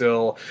that it's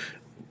still,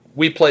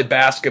 we play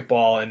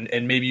basketball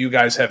and maybe you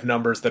guys have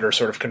numbers that are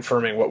sort of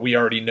confirming what we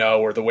already know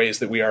or the ways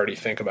that we already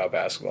think about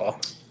basketball?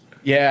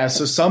 Yeah,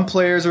 so some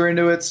players are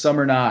into it, some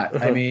are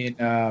not. I mean,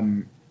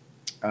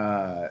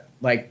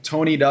 like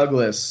Tony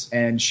Douglas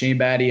and Shane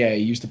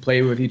Battier used to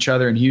play with each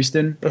other in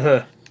Houston.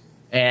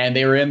 And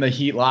they were in the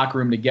Heat locker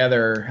room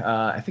together.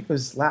 I think it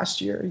was last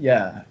year.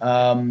 Yeah.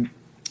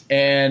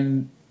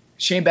 And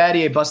Shane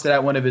Battier busted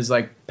out one of his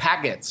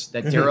packets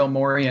that Daryl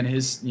Morey and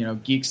his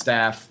geek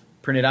staff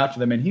printed out for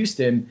them in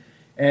Houston.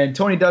 And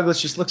Tony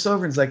Douglas just looks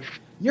over and is like,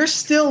 "You're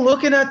still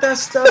looking at that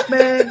stuff,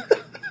 man?"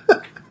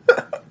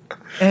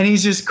 And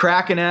he's just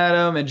cracking at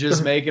him and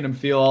just making him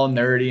feel all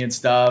nerdy and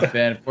stuff.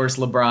 And of course,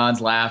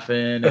 LeBron's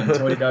laughing, and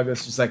Tony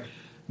Douglas just like,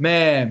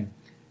 "Man,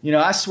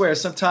 I swear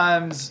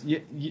sometimes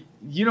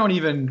you don't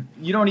even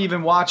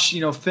watch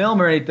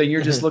film or anything.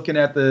 You're just looking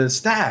at the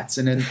stats."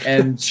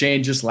 And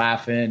Shane just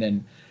laughing,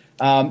 and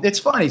it's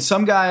funny.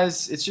 Some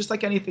guys, it's just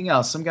like anything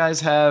else. Some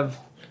guys have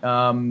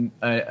an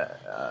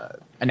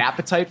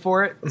appetite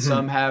for it.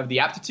 Some have the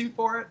aptitude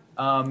for it,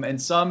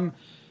 and some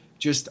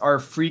just are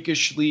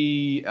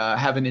freakishly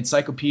have an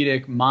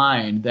encyclopedic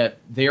mind that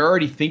they're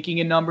already thinking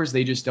in numbers.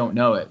 They just don't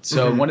know it.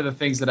 So one of the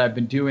things that I've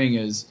been doing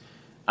is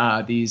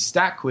these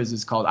stat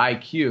quizzes called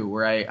IQ,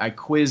 where I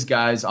quiz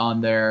guys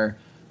on their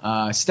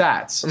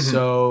stats.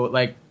 So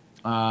like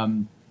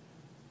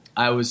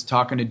I was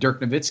talking to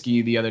Dirk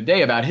Nowitzki the other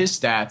day about his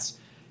stats,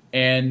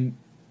 and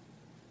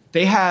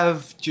they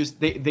have just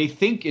they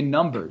think in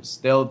numbers.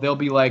 They'll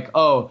be like,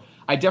 oh,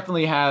 I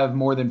definitely have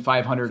more than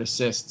 500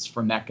 assists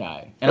from that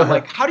guy, and I'm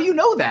like, how do you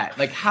know that?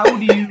 Like, how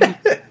do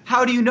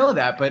you know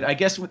that? But I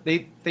guess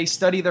they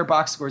study their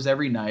box scores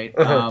every night.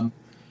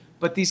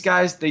 But these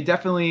guys, they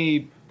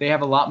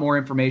have a lot more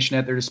information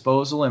at their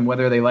disposal, and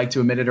whether they like to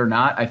admit it or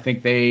not, I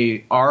think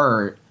they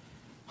are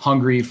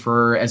hungry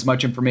for as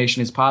much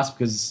information as possible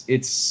because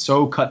it's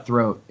so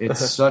cutthroat.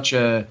 It's such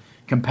a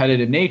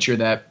competitive nature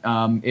that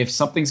if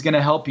something's going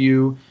to help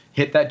you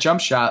hit that jump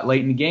shot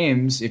late in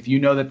games, if you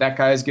know that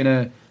guy is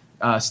going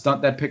to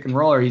stunt that pick and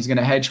roll or he's going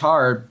to hedge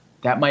hard,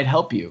 that might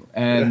help you.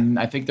 And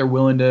I think they're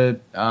willing to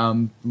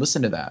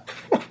listen to that.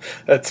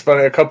 That's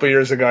funny. A couple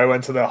years ago, I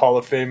went to the Hall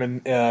of Fame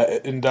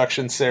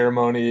induction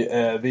ceremony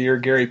the year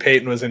Gary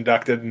Payton was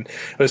inducted, and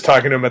I was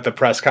talking to him at the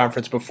press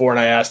conference before, and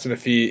I asked him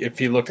if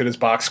he looked at his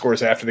box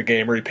scores after the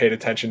game or he paid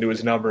attention to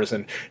his numbers,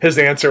 and his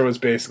answer was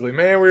basically,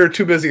 "Man, we were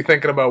too busy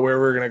thinking about where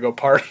we were going to go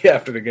party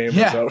after the game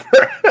was over."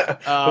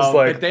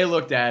 But they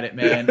looked at it,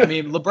 man. I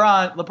mean,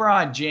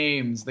 LeBron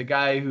James, the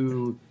guy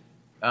who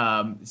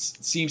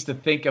seems to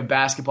think of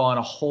basketball on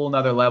a whole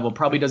nother level,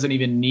 probably doesn't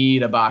even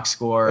need a box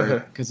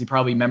score because he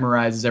probably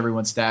memorizes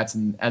everyone's stats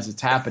and as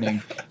it's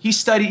happening. He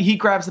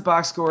grabs the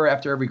box score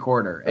after every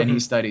quarter and he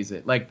studies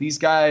it. Like, these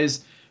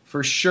guys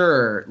for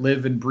sure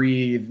live and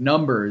breathe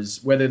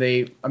numbers, whether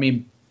they,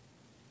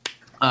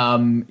 how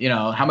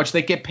much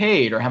they get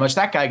paid or how much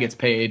that guy gets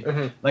paid.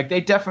 Like, they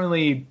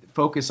definitely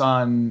focus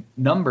on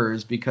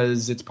numbers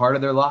because it's part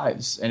of their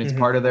lives and it's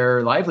part of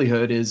their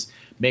livelihood is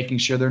making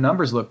sure their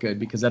numbers look good,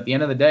 because at the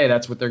end of the day,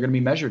 that's what they're going to be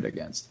measured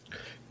against.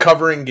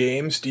 Covering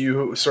games, do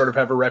you sort of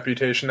have a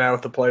reputation now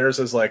with the players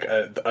as like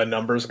a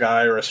numbers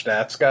guy or a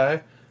stats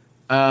guy?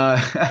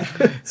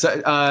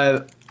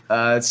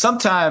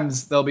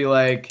 Sometimes they'll be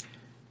like,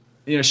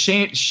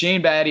 Shane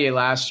Battier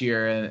last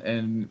year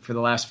and for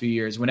the last few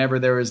years, whenever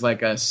there was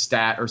like a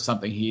stat or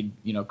something, he'd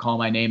call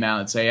my name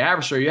out and say,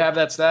 Haberstroh, you have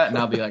that stat? And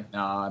I'll be like,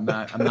 no, I'm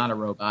not a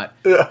robot.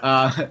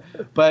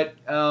 But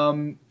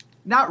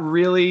not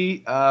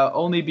really,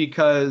 only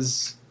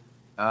because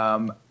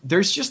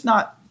there's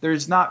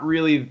not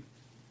really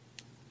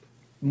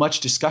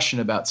much discussion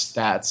about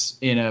stats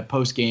in a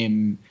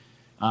post-game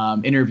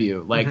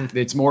interview. Like,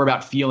 it's more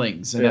about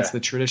feelings, and that's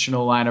the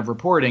traditional line of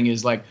reporting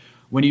is like,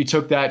 when you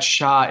took that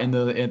shot in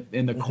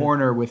the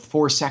corner with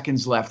 4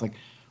 seconds left, like,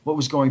 what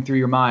was going through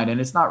your mind? And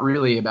it's not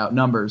really about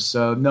numbers.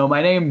 So no,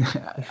 my name,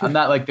 I'm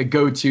not like the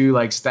go-to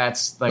like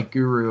stats like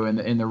guru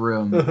in the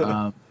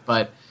room,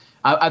 but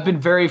I've been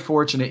very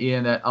fortunate,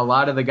 Ian, that a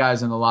lot of the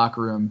guys in the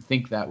locker room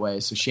think that way.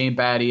 So Shane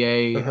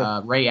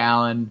Battier, Ray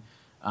Allen,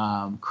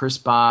 Chris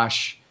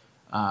Bosh,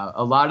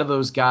 a lot of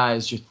those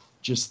guys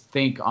just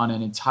think on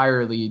an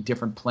entirely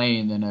different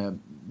plane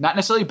than not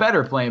necessarily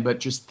better plane, but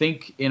just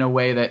think in a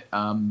way that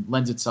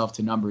lends itself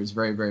to numbers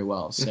very, very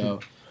well.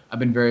 So I've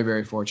been very,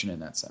 very fortunate in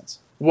that sense.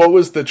 What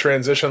was the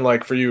transition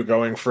like for you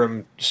going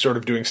from sort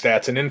of doing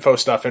stats and info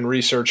stuff and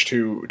research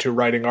to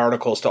writing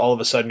articles to all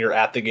of a sudden you're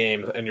at the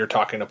game and you're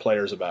talking to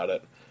players about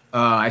it?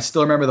 I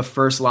still remember the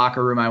first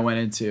locker room I went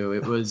into.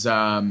 It was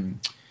at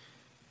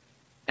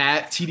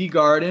TD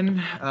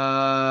Garden.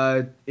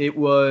 It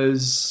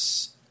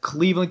was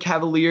Cleveland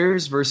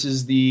Cavaliers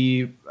versus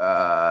the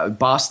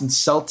Boston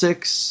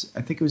Celtics.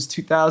 I think it was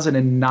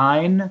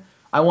 2009.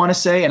 I want to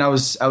say, and I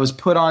was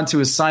put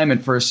onto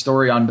assignment for a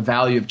story on the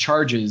value of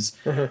charges,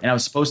 and I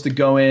was supposed to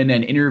go in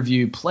and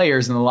interview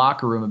players in the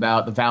locker room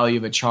about the value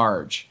of a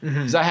charge,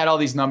 because I had all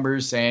these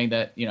numbers saying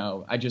that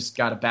I just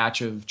got a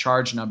batch of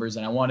charge numbers,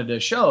 and I wanted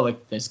to show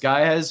like this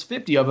guy has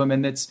 50 of them,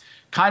 and it's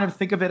kind of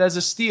think of it as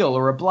a steal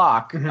or a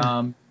block,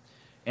 and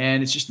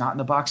it's just not in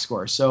the box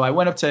score. So I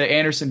went up to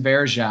Anderson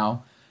Varejao,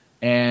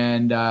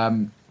 and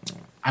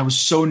I was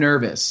so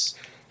nervous,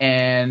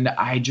 and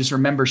I just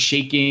remember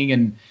shaking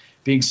and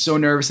being so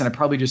nervous, and I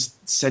probably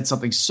just said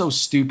something so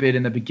stupid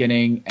in the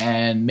beginning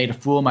and made a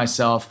fool of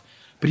myself.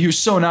 But he was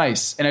so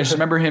nice, and I just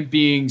remember him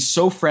being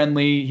so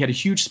friendly. He had a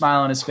huge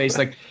smile on his face,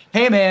 like,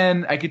 "Hey,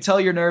 man, I could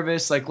tell you're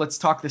nervous. Like, let's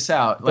talk this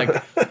out."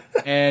 Like,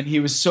 and he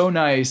was so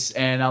nice,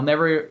 and I'll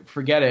never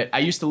forget it. I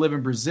used to live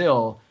in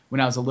Brazil when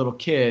I was a little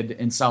kid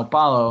in Sao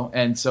Paulo,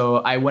 and so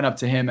I went up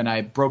to him and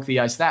I broke the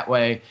ice that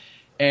way.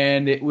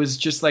 And it was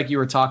just like you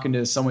were talking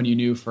to someone you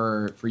knew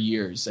for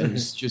years. And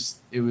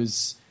it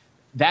was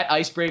that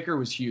icebreaker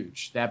was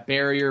huge. That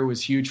barrier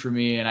was huge for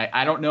me. And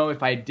I don't know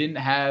if I didn't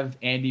have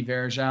Andy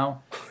Varejao,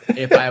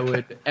 if I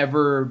would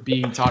ever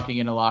be talking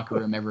in a locker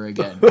room ever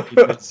again.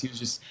 Because he was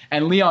just,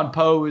 and Leon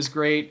Poe was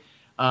great.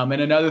 And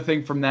another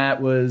thing from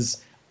that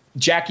was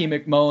Jackie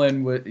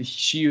McMullen,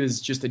 she was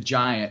just a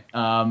giant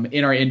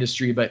in our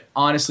industry, but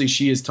honestly,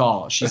 she is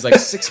tall. She's like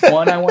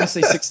 6'1", I want to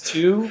say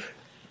 6'2",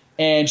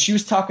 and she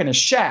was talking to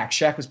Shaq.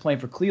 Shaq was playing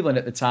for Cleveland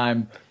at the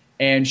time,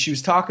 and she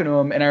was talking to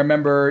him, and I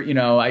remember,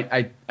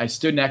 I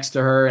stood next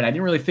to her, and I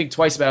didn't really think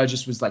twice about it. I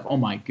just was like, oh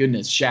my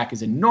goodness, Shaq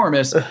is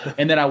enormous.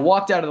 And then I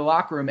walked out of the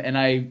locker room, and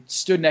I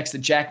stood next to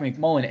Jack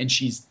McMullen, and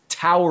she's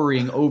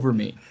towering over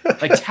me.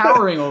 And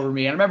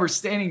I remember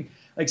seeing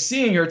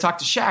her talk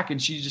to Shaq,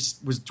 and she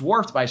just was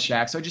dwarfed by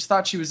Shaq. So I just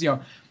thought she was, a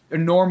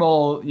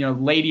normal,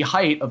 lady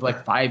height of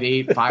like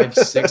 5'8",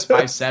 5'6",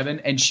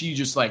 5'7", and she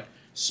just like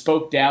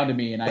spoke down to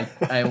me, and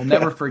I will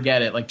never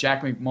forget it. Like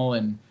Jack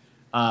McMullen,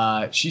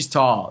 she's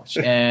tall,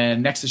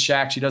 and next to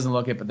Shaq, she doesn't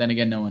look it, but then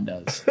again, no one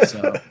does.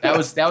 So that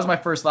was my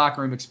first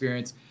locker room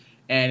experience,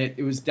 and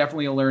it was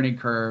definitely a learning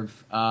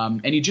curve.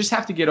 And you just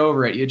have to get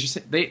over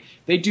it.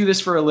 They do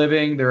this for a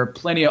living. There are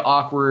plenty of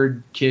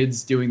awkward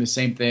kids doing the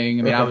same thing.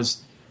 I mean, I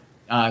was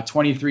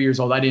 23 years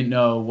old. I didn't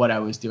know what I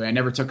was doing. I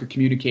never took a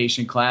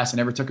communication class. I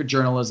never took a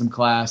journalism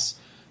class.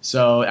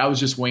 So I was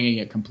just winging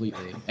it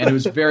completely. And it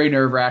was very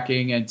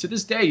nerve-wracking. And to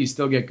this day, you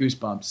still get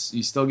goosebumps.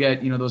 You still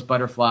get, those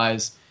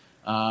butterflies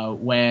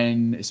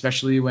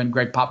especially when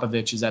Greg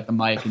Popovich is at the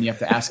mic and you have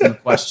to ask him a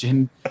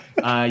question.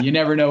 You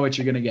never know what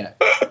you're going to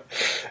get.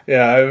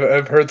 Yeah,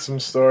 I've heard some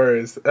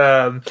stories.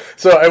 So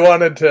I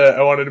wanted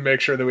to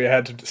make sure that we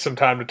had some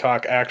time to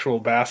talk actual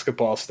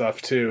basketball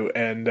stuff too.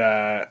 And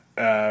I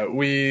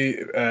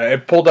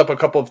pulled up a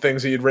couple of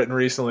things that you'd written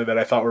recently that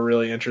I thought were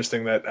really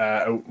interesting that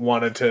I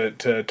wanted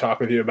to talk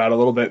with you about a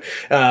little bit.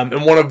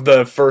 And one of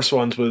the first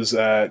ones was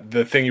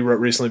the thing you wrote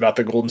recently about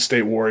the Golden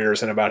State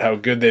Warriors and about how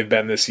good they've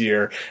been this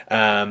year.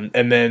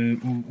 And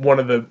then one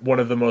of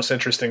the most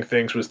interesting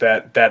things was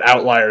that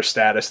outlier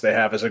status they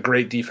have as a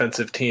great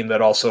defensive team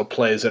that also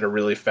plays at a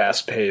really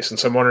fast pace. And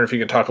so I'm wondering if you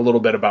could talk a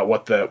little bit about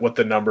what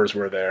the numbers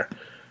were there.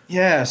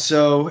 Yeah,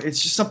 so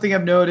it's just something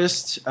I've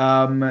noticed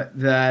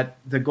that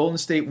the Golden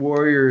State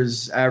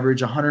Warriors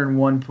average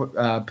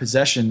 101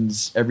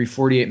 possessions every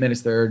 48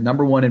 minutes. They're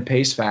number one in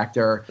pace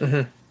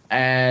factor,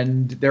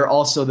 and they're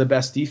also the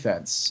best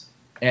defense,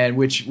 and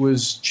which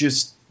was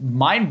just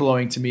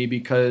mind-blowing to me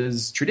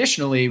because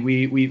traditionally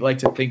we like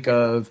to think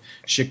of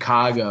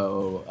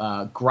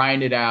Chicago,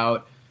 grind it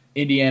out,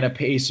 Indiana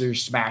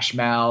Pacers, smash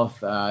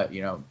mouth,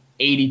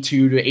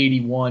 82 to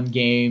 81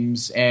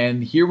 games.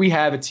 And here we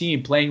have a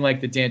team playing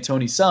like the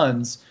D'Antoni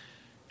Suns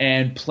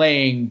and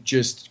playing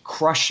just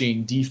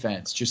crushing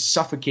defense, just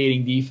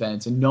suffocating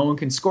defense, and no one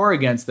can score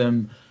against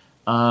them.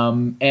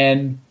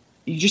 And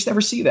you just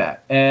never see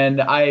that.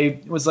 And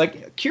I was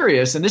like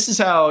curious, and this is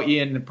how,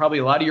 Ian, probably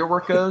a lot of your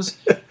work goes,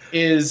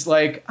 is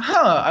like,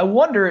 I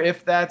wonder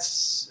if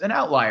that's an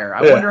outlier.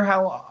 I wonder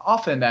how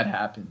often that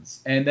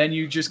happens. And then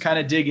you just kind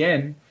of dig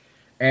in,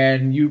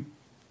 and you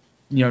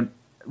know,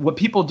 what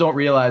people don't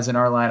realize in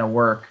our line of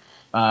work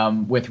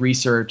with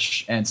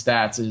research and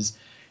stats is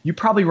you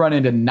probably run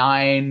into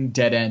 9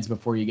 dead ends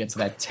before you get to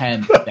that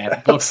 10th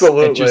that looks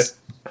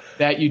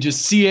that you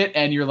just see it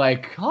and you're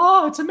like,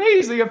 oh, it's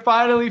amazing. I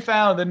finally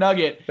found the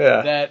nugget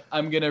that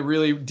I'm going to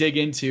really dig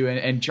into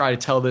and try to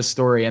tell this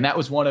story. And that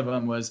was one of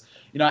them was,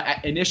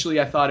 initially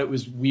I thought it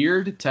was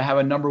weird to have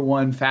a number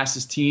one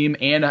fastest team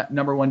and a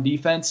number one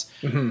defense.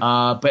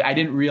 But I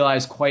didn't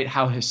realize quite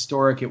how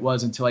historic it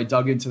was until I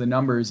dug into the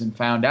numbers and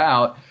found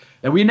out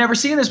that we had never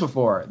seen this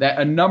before, that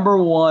a number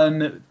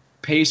one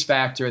pace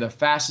factor, the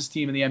fastest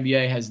team in the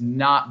NBA, has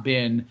not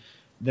been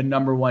the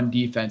number one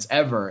defense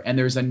ever. And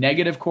there's a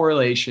negative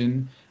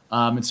correlation.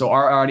 And so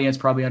our audience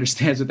probably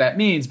understands what that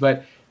means.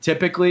 But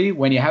typically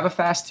when you have a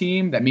fast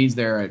team, that means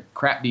they're a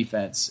crap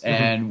defense.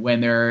 And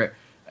when they're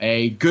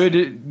a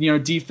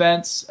good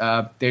defense,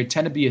 they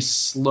tend to be a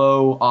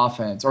slow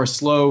offense or a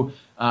slow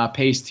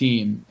paced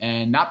team.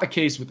 And not the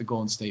case with the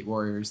Golden State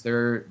Warriors.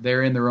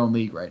 They're in their own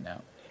league right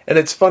now. And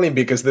it's funny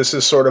because this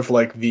is sort of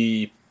like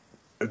the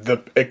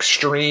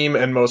extreme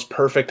and most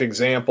perfect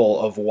example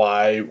of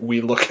why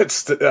we look at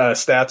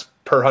stats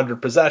per 100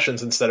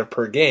 possessions instead of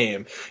per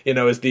game,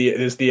 is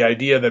the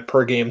idea that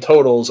per game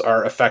totals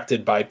are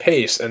affected by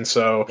pace. And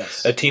so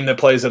a team that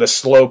plays at a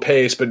slow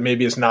pace but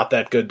maybe is not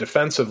that good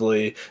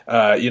defensively,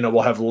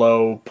 will have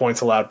low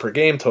points allowed per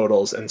game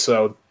totals. And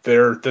so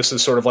this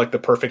is sort of like the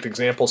perfect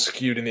example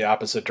skewed in the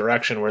opposite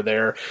direction where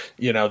their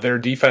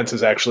defense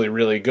is actually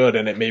really good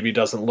and it maybe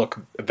doesn't look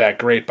that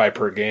great by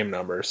per game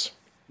numbers.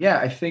 Yeah,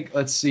 I think,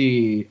 let's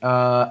see,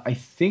 I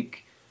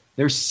think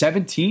they're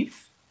 17th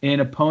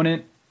in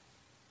opponent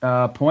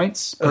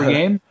points per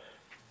game.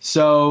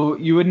 So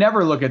you would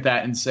never look at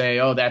that and say,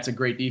 oh, that's a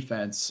great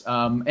defense.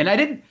 And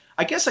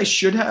I guess I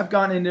should have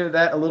gone into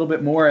that a little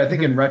bit more. I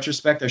think in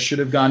retrospect, I should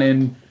have gone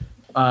in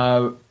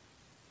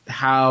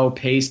how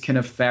pace can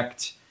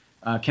inflate,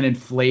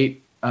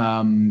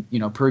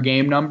 per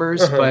game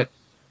numbers. But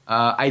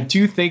I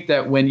do think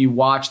that when you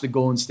watch the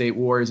Golden State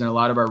Warriors and a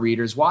lot of our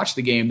readers watch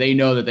the game, they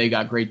know that they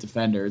got great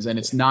defenders, and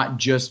it's not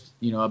just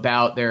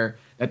about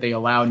that they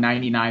allow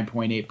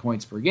 99.8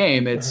 points per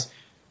game.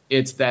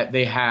 It's that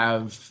they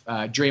have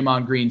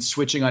Draymond Green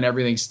switching on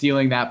everything,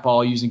 stealing that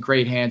ball, using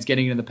great hands,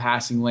 getting into the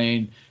passing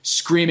lane,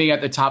 screaming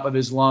at the top of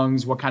his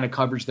lungs what kind of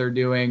coverage they're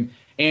doing.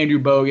 Andrew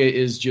Bogut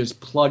is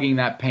just plugging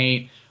that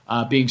paint,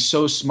 being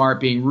so smart,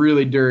 being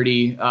really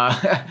dirty.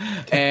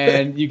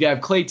 And you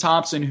have Klay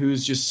Thompson,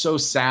 who's just so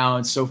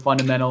sound, so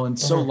fundamental, and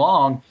so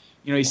long.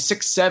 He's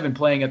 6'7",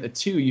 playing at the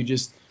 2. You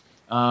just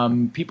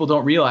people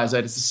don't realize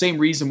that. It's the same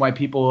reason why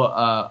people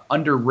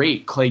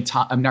underrate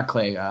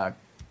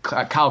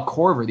Kyle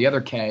Korver, the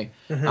other K.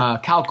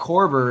 Kyle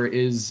Korver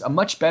is a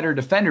much better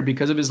defender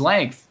because of his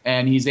length,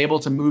 and he's able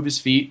to move his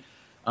feet.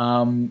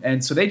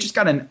 And so they just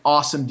got an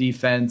awesome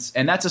defense,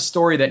 and that's a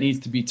story that needs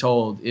to be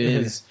told.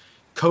 Is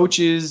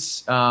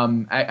coaches?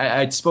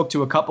 I spoke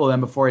to a couple of them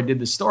before I did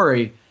the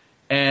story,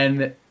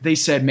 and they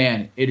said,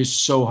 "Man, it is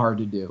so hard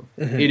to do.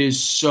 It is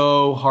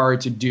so hard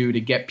to do to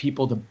get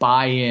people to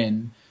buy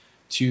in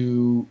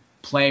to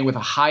playing with a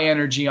high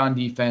energy on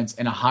defense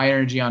and a high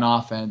energy on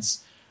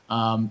offense."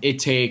 It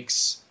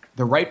takes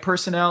the right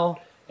personnel,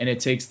 and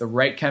it takes the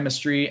right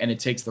chemistry, and it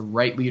takes the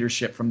right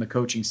leadership from the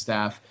coaching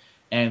staff.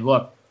 And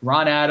look,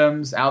 Ron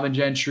Adams, Alvin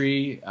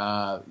Gentry,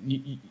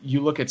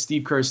 you look at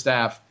Steve Kerr's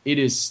staff, it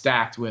is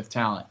stacked with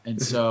talent.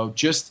 And so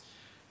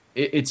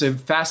it's a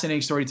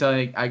fascinating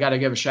storytelling. I got to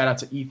give a shout out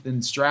to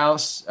Ethan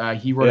Strauss.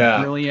 He wrote a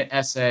brilliant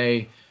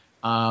essay.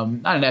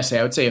 Not an essay,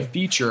 I would say a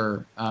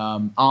feature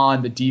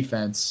on the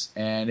defense.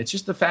 And it's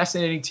just a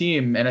fascinating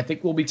team. And I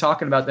think we'll be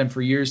talking about them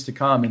for years to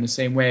come in the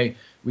same way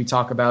we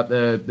talk about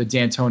the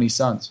D'Antoni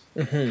Suns.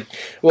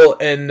 Well,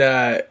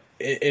 and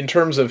in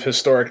terms of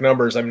historic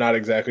numbers, I'm not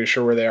exactly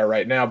sure where they are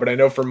right now, but I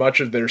know for much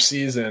of their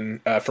season,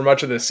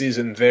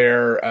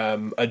 their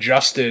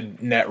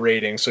adjusted net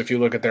rating, so if you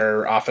look at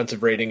their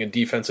offensive rating and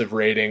defensive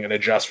rating and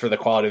adjust for the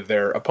quality of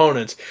their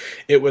opponents,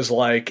 it was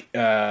like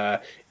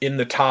in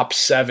the top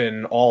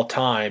 7 all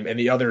time, and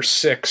the other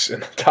 6 in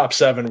the top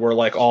 7 were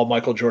like all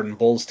Michael Jordan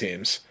Bulls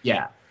teams.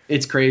 Yeah,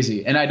 it's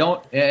crazy. And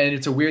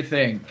it's a weird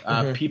thing.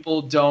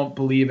 People don't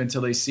believe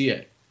until they see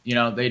it.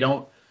 They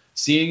don't.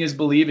 Seeing is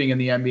believing in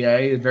the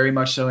NBA, very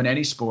much so in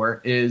any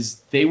sport,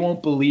 is they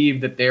won't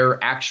believe that they're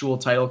actual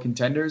title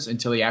contenders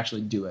until they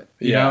actually do it.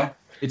 You know?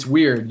 It's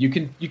weird. You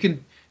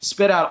can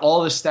spit out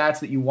all the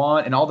stats that you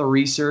want and all the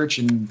research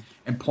and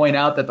point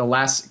out that the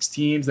last 6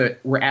 teams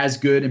that were as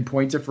good in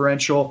point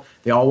differential,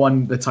 they all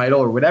won the title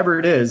or whatever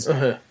it is.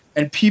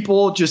 And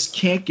people just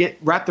can't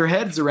wrap their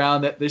heads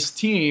around that this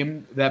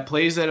team that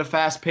plays at a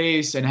fast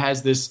pace and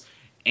has this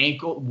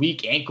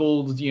weak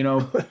ankled,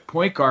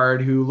 point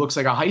guard who looks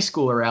like a high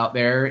schooler out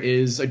there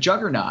is a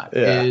juggernaut.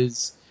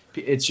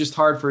 It's just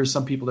hard for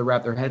some people to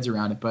wrap their heads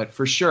around it. But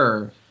for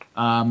sure,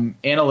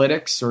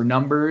 analytics or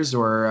numbers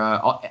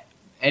or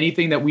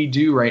anything that we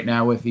do right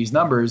now with these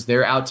numbers,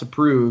 they're out to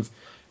prove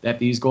that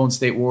these Golden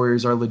State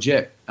Warriors are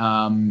legit.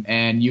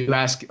 And you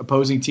ask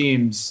opposing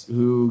teams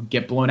who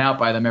get blown out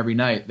by them every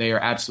night, they are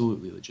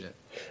absolutely legit.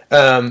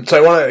 So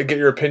I want to get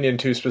your opinion,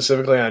 too,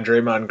 specifically on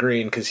Draymond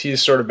Green, because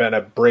he's sort of been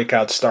a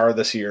breakout star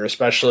this year,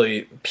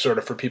 especially sort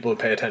of for people who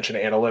pay attention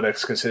to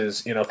analytics, because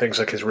his, things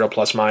like his real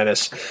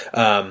plus-minus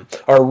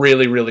are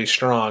really, really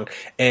strong.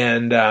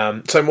 And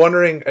so I'm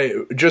wondering,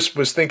 I just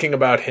was thinking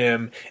about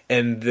him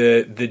and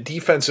the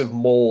defensive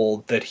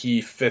mold that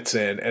he fits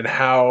in and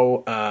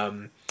how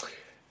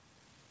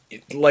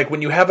like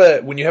when you have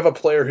a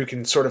player who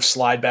can sort of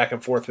slide back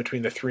and forth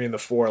between the 3 and the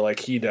 4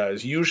 like he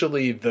does,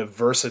 usually the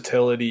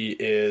versatility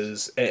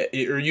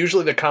or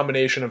usually the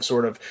combination of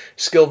sort of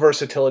skill,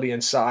 versatility,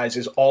 and size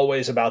is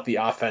always about the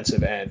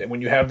offensive end. And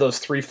when you have those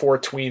 3-4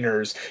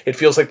 tweeners, it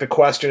feels like the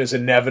question is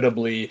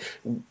inevitably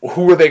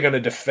who are they going to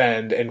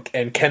defend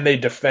and can they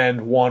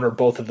defend one or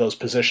both of those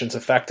positions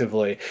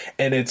effectively?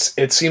 And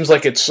it seems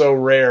like it's so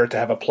rare to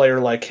have a player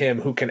like him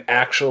who can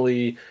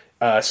actually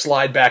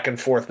slide back and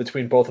forth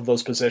between both of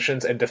those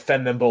positions and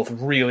defend them both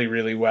really,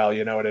 really well,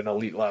 at an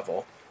elite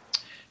level.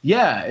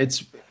 Yeah,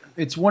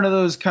 it's one of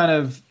those kind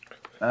of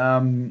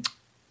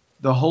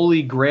the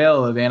holy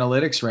grail of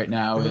analytics right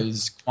now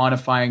is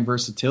quantifying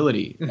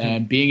versatility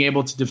and being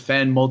able to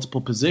defend multiple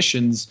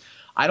positions.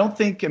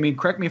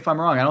 Correct me if I'm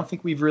wrong, I don't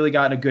think we've really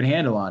gotten a good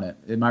handle on it.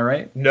 Am I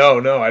right? No,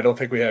 I don't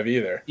think we have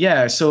either.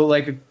 Yeah, so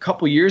like a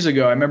couple years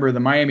ago, I remember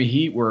the Miami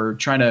Heat were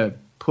trying to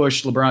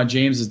push LeBron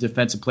James as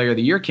Defensive Player of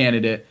the Year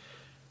candidate,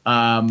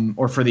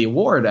 or for the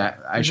award,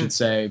 I should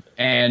say,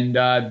 and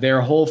their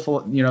whole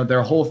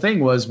thing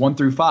was 1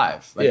 through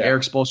 5.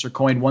 Eric Spoelstra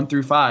coined 1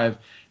 through 5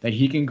 that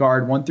he can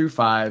guard 1 through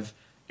 5,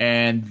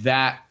 and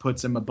that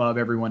puts him above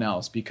everyone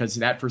else because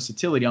that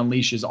versatility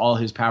unleashes all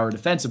his power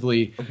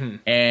defensively,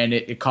 and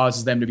it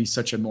causes them to be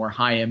such a more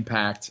high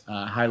impact,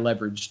 high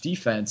leverage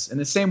defense. In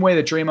the same way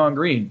that Draymond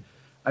Green,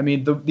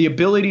 the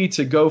ability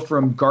to go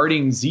from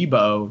guarding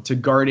Zebo to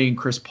guarding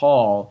Chris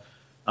Paul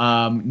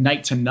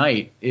night to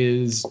night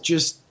is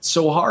just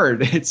so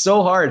hard. It's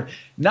so hard.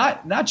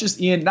 Not just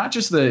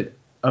the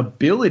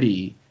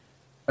ability.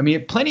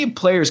 Plenty of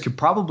players could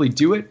probably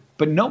do it,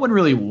 but no one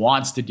really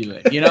wants to do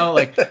it.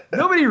 Like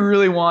nobody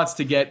really wants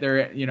to get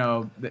their,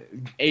 the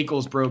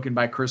ankles broken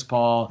by Chris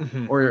Paul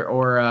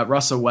or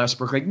Russell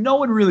Westbrook. Like no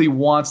one really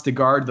wants to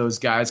guard those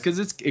guys because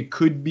it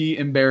could be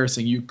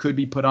embarrassing. You could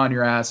be put on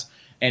your ass.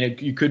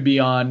 And you could be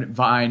on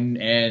Vine,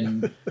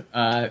 and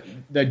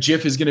the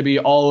GIF is going to be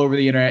all over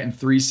the internet in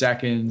 3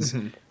 seconds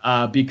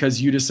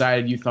because you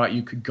decided you thought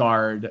you could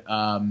guard,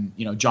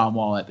 John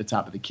Wall at the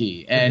top of the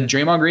key. And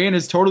Draymond Green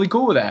is totally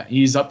cool with that.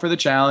 He's up for the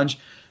challenge.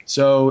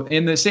 So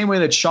in the same way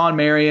that Sean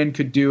Marion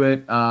could do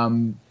it,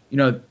 Ron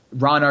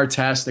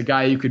Artest, the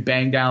guy you could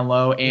bang down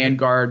low and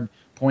guard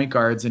point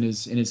guards in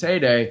his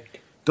heyday.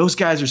 Those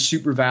guys are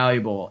super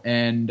valuable,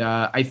 and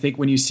I think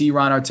when you see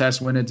Ron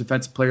Artest win a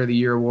Defensive Player of the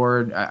Year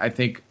award, I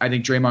think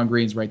Draymond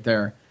Green's right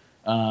there.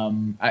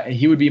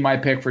 He would be my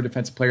pick for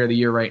Defensive Player of the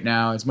Year right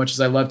now. As much as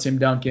I love Tim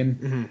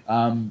Duncan,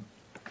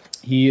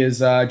 he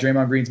is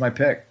Draymond Green's my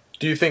pick.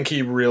 Do you think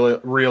he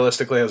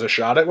realistically has a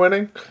shot at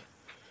winning?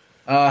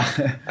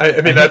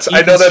 I mean, that's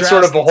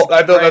sort of a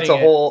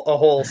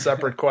whole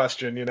separate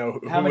question.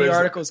 How many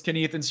articles can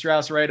Ethan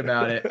Strauss write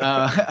about it?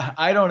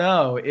 I don't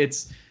know.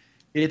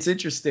 It's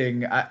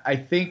interesting. I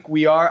think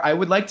we are. I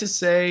would like to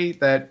say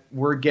that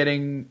we're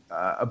getting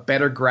a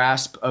better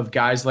grasp of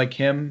guys like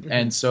him,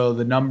 and so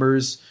the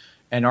numbers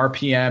and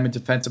RPM and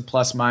defensive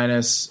plus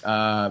minus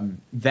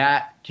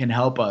that can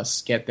help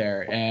us get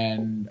there.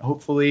 And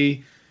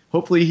hopefully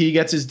he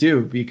gets his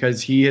due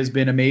because he has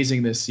been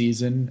amazing this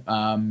season,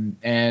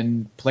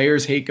 and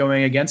players hate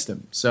going against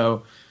him.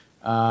 So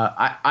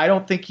I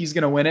don't think he's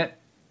going to win it.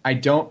 I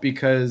don't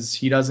because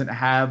he doesn't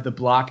have the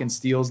block and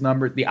steals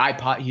number. The eye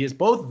pop, he has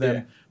both of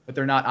them, but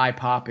they're not eye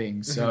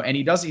popping. So and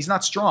he's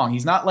not strong.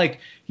 He's not like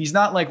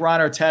Ron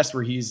Artest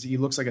where he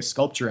looks like a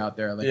sculpture out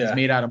there, like he's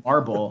made out of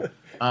marble.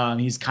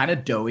 He's kind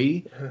of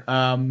doughy,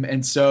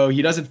 and so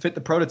he doesn't fit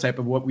the prototype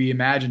of what we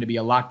imagine to be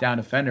a lockdown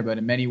defender. But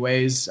in many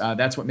ways,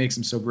 that's what makes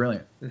him so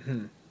brilliant.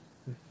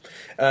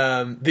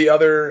 The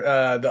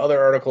other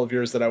article of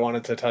yours that I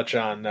wanted to touch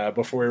on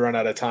before we run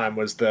out of time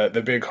was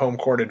the big home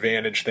court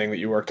advantage thing that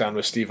you worked on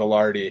with Steve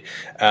Alardi,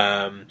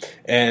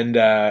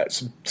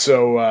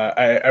 so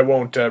I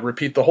won't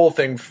repeat the whole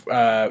thing.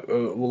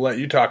 We'll let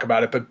you talk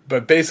about it,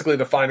 but basically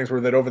the findings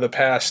were that over the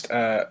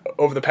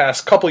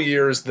past couple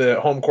years, the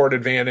home court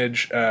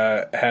advantage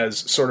has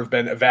sort of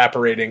been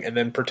evaporating, and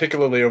then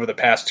particularly over the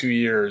past 2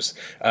 years,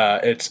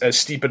 it's as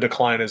steep a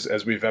decline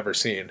as we've ever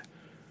seen.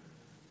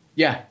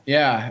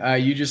 Yeah.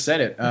 You just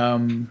said it.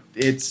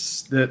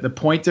 It's the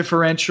point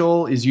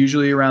differential is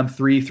usually around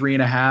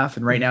 3.5,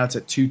 and right now it's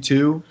at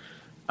 2.2.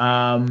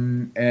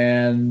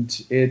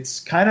 And it's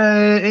kind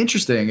of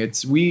interesting.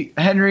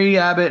 Henry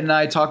Abbott and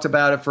I talked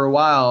about it for a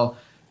while.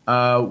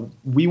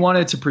 We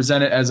wanted to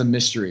present it as a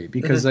mystery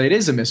because it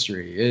is a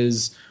mystery.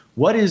 Is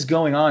what is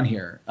going on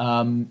here?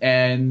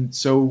 And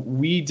so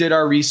we did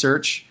our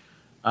research.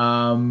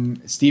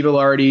 Steve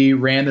Alardi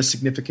ran the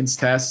significance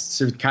tests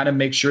to kind of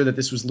make sure that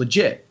this was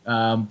legit,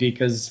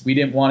 because we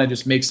didn't want to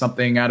just make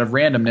something out of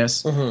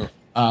randomness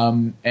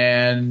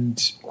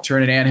and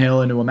turn an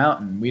anthill into a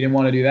mountain. We didn't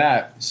want to do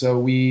that. So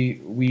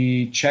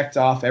we checked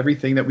off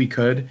everything that we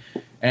could,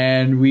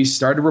 and we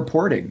started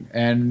reporting.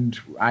 And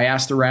I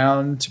asked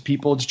around to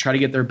people to try to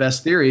get their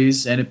best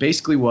theories, and it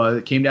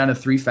came down to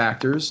 3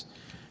 factors.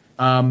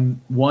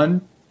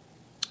 One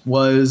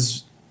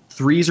was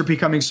threes are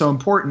becoming so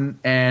important,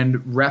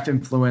 and ref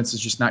influence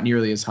is just not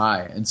nearly as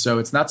high. And so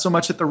it's not so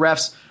much that the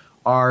refs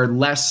are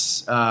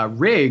less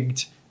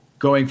rigged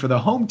going for the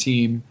home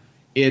team.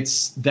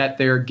 It's that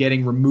they're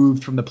getting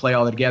removed from the play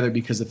altogether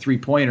because the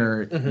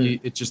three-pointer,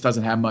 it just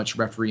doesn't have much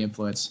referee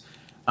influence.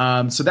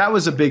 So that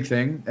was a big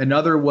thing.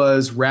 Another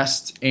was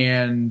rest,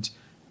 and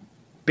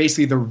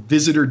basically the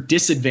visitor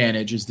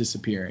disadvantage is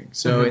disappearing.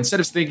 So instead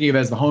of thinking of it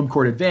as the home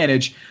court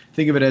advantage,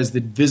 think of it as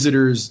the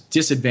visitor's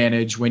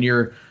disadvantage when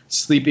you're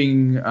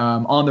sleeping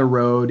on the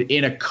road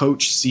in a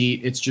coach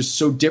seat. It's just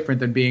so different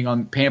than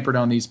being pampered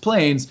on these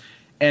planes.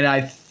 And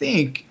I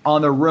think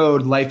on the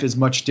road, life is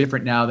much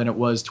different now than it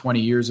was 20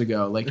 years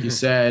ago. Like you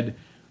said,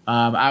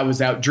 I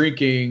was out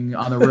drinking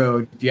on the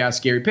road. If you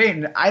ask Gary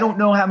Payton, I don't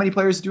know how many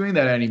players are doing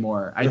that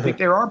anymore. I think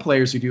there are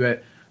players who do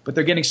it, but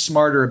they're getting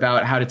smarter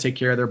about how to take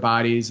care of their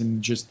bodies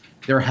and just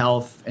their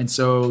health. And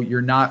so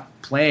you're not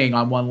playing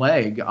on one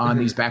leg on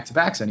these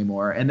back-to-backs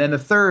anymore. And then the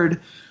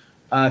third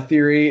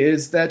theory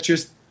is that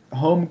just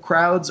home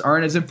crowds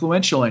aren't as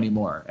influential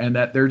anymore, and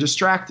that they're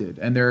distracted,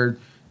 and they're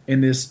in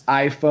this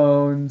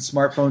iPhone,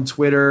 smartphone,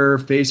 Twitter,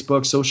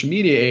 Facebook, social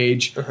media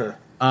age,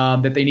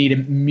 that they need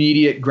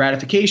immediate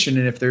gratification.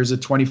 And if there's a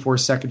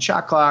 24-second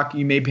shot clock,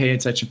 you may pay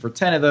attention for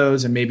 10 of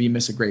those, and maybe you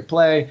miss a great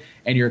play,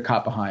 and you're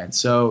caught behind.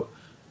 So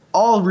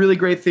all really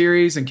great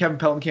theories, and Kevin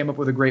Pelton came up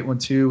with a great one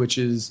too, which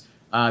is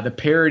the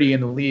parity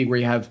in the league where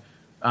you have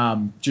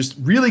just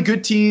really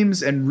good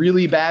teams and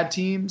really bad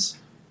teams.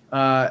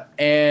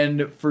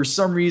 And for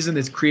some reason,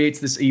 this creates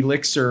this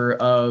elixir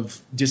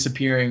of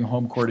disappearing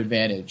home court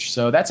advantage.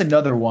 So that's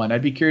another one.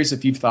 I'd be curious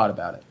if you've thought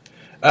about it.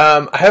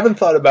 I haven't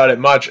thought about it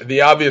much.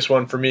 The obvious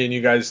one for me,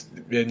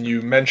 and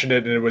you mentioned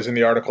it, and it was in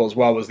the article as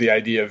well, was the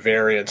idea of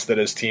variance. That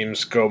as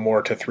teams go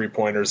more to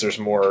 3-pointers, there's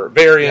more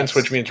variance,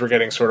 which means we're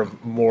getting sort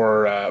of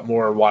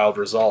more wild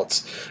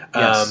results.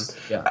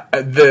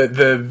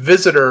 The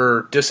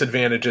visitor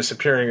disadvantage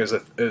disappearing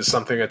is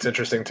something that's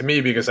interesting to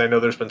me, because I know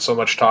there's been so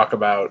much talk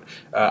about.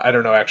 I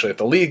don't know actually at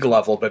the league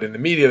level, but in the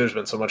media, there's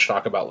been so much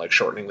talk about like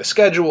shortening the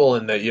schedule,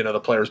 and that the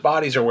players'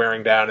 bodies are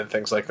wearing down and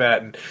things like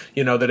that, and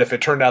that if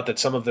it turned out that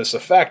some of this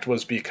effect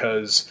was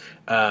because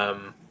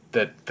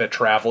that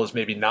travel is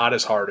maybe not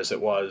as hard as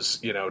it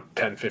was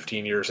 10,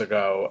 15 years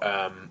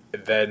ago,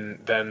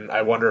 then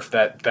I wonder if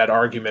that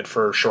argument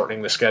for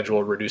shortening the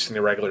schedule, reducing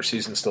the regular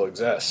season, still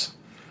exists.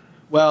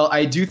 Well,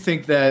 I do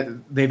think that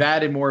they've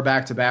added more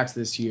back-to-backs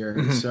this year.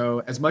 Mm-hmm.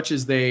 So as much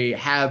as they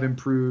have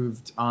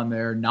improved on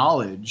their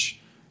knowledge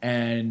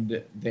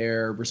and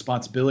their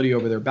responsibility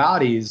over their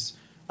bodies,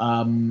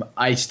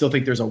 I still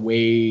think there's a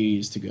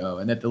ways to go,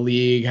 and that the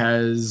league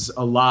has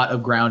a lot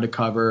of ground to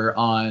cover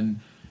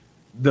on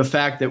the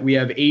fact that we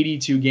have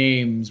 82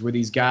 games where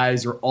these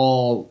guys are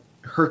all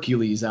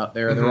Hercules out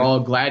there. Mm-hmm. They're all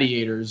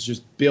gladiators,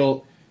 just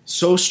built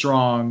so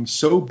strong,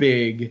 so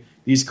big.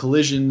 These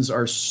collisions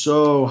are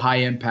so high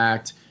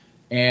impact,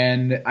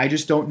 and I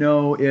just don't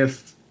know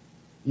if,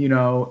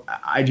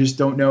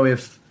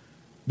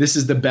 this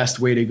is the best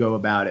way to go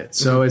about it.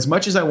 So mm-hmm. as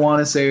much as I want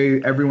to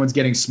say everyone's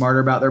getting smarter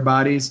about their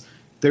bodies,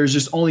 there's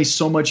just only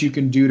so much you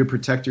can do to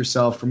protect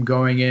yourself from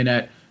going in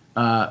at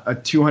a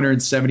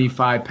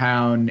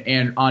 275-pound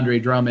and Andre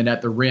Drummond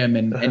at the rim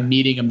and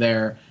meeting him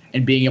there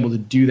and being able to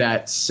do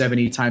that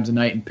 70 times a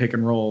night in pick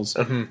and rolls.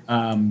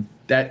 Mm-hmm.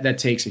 That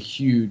takes a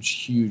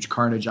huge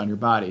carnage on your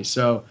body.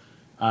 So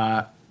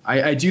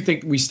I do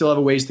think we still have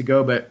a ways to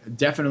go, but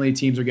definitely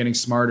teams are getting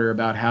smarter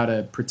about how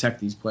to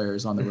protect these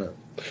players on the road.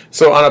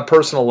 So on a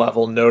personal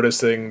level,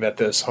 noticing that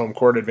this home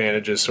court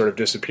advantage is sort of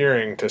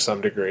disappearing to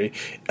some degree,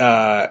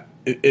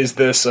 is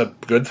this a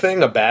good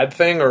thing, a bad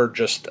thing, or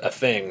just a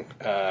thing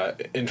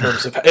in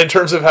terms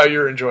of how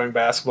you're enjoying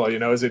basketball?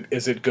 Is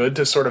it good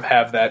to sort of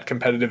have that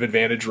competitive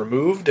advantage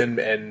removed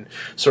and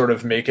sort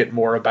of make it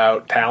more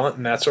about talent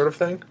and that sort of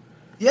thing?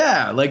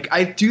 Yeah,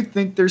 I do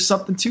think there's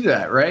something to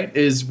that, right?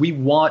 Is we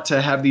want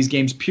to have these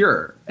games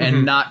pure and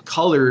mm-hmm. not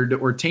colored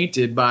or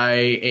tainted by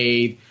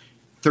a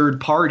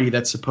third party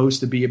that's supposed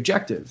to be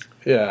objective.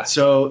 Yeah.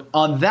 So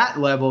on that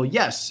level,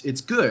 yes,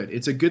 it's good.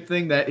 It's a good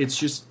thing that it's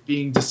just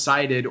being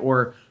decided,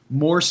 or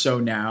more so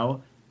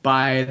now,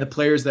 by the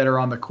players that are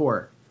on the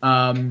court.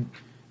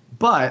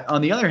 But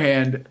on the other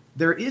hand,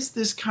 there is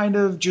this kind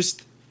of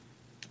just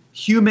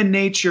human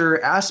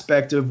nature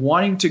aspect of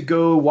wanting to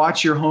go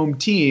watch your home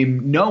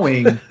team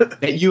knowing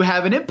that you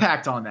have an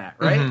impact on that,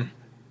 right?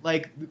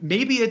 Mm-hmm.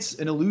 Maybe it's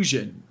an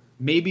illusion.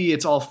 Maybe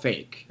it's all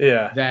fake.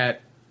 Yeah.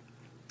 That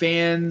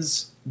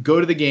fans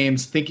go to the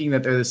games thinking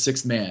that they're the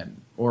sixth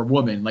man or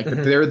woman, mm-hmm.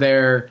 that they're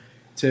there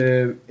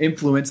to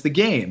influence the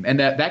game. And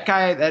that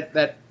guy,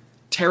 that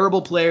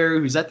terrible player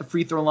who's at the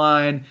free throw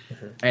line,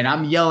 mm-hmm. and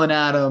I'm yelling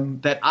at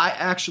him, that I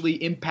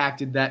actually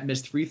impacted that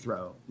missed free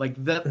throw. That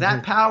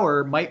mm-hmm.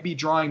 power might be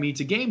drawing me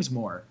to games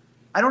more.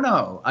 I don't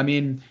know. I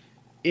mean,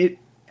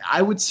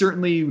 I would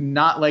certainly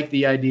not like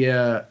the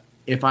idea,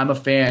 if I'm a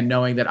fan,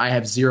 knowing that I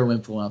have zero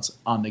influence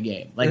on the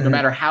game. Mm-hmm. No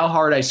matter how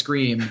hard I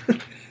scream,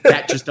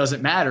 that just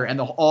doesn't matter. And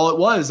all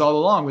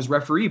along was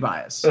referee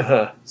bias.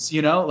 Uh-huh.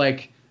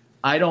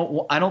 I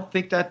don't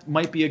think that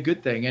might be a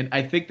good thing. And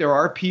I think there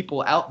are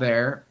people out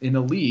there in the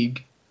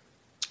league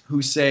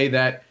who say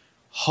that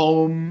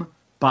home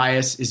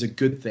bias is a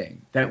good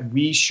thing, that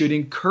we should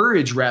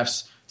encourage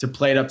refs to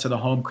play it up to the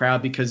home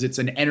crowd because it's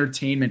an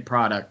entertainment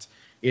product.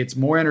 It's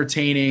more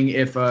entertaining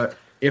if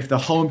the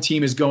home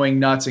team is going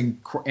nuts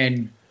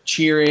and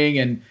cheering,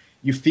 and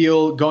you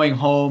feel going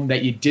home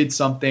that you did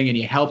something and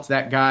you helped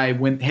that guy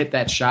hit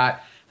that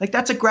shot.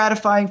 That's a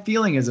gratifying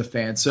feeling as a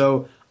fan.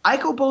 So I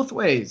go both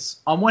ways.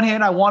 On one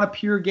hand, I want a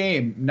pure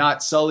game,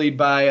 not sullied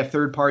by a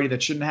third party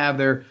that shouldn't have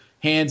their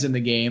hands in the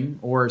game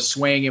or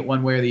swaying it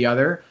one way or the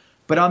other.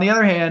 But on the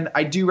other hand,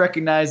 I do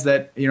recognize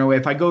that,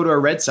 if I go to a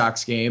Red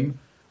Sox game,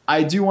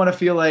 I do want to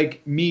feel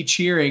like me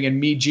cheering and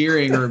me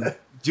jeering or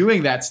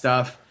doing that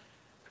stuff.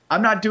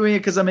 I'm not doing it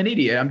because I'm an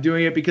idiot. I'm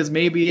doing it because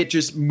maybe it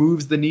just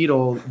moves the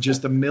needle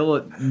just a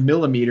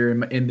millimeter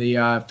in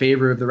the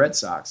favor of the Red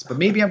Sox. But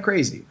maybe I'm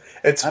crazy.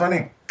 It's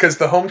funny because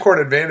the home court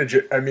advantage,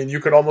 I mean,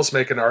 you could almost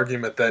make an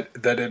argument that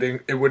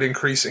it would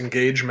increase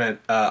engagement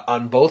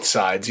on both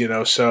sides,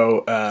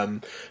 So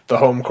the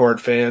home court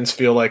fans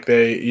feel like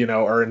they,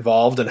 are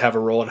involved and have a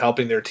role in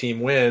helping their team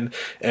win,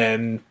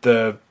 and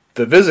the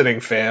visiting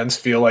fans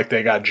feel like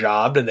they got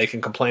jobbed and they can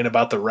complain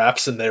about the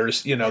refs, and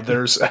there's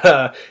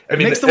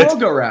makes the world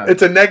go round.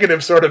 It's a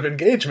negative sort of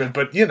engagement,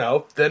 but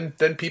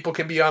then people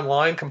can be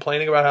online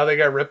complaining about how they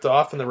got ripped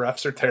off and the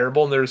refs are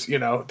terrible, and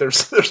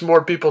there's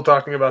more people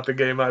talking about the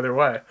game either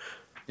way.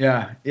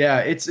 Yeah,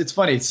 it's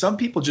funny. Some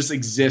people just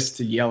exist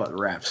to yell at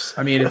refs.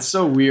 I mean, it's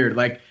so weird.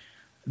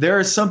 There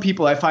are some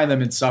people, I find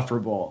them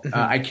insufferable.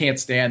 I can't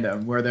stand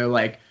them, where they're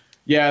like,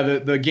 yeah,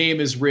 the game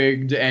is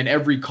rigged, and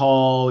every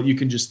call you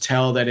can just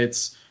tell that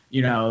it's,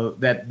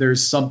 that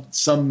there's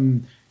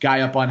some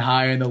guy up on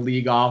high in the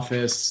league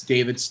office,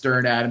 David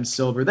Stern, Adam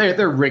Silver,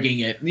 they're rigging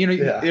it.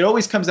 It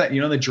always comes out,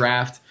 the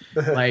draft,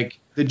 like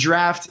the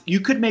draft, you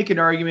could make an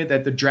argument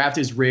that the draft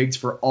is rigged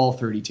for all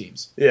 30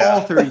 teams.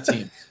 All 30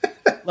 teams.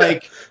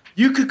 Like,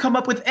 you could come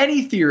up with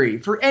any theory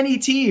for any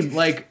team.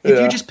 Like, if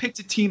you just picked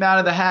a team out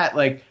of the hat,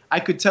 like, I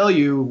could tell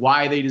you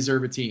why they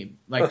deserve a team.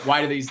 Like,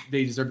 why do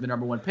they deserve the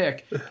number one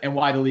pick, and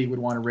why the league would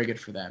want to rig it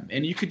for them.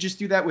 And you could just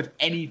do that with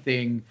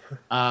anything.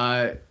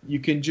 You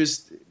can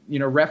just,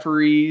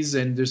 referees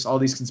and just all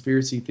these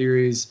conspiracy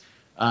theories.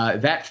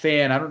 That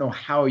fan, I don't know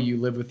how you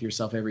live with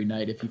yourself every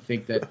night if you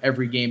think that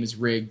every game is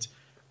rigged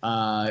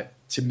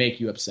to make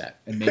you upset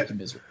and make you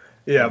miserable.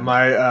 Yeah,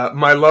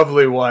 my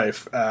lovely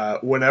wife,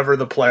 whenever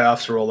the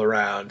playoffs roll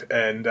around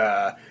and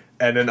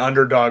an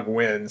underdog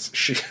wins,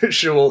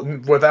 she will,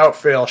 without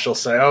fail, she'll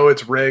say, "Oh,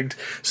 it's rigged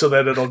so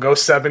that it'll go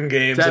 7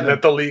 games and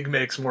that the league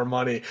makes more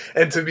money."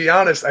 And to be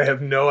honest, I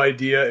have no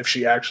idea if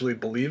she actually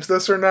believes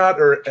this or not,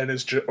 or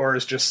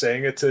is just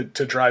saying it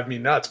to drive me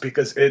nuts,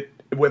 because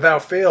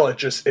without fail,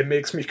 it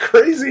makes me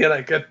crazy, and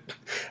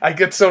I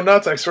get so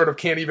nuts I sort of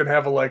can't even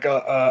have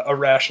a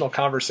rational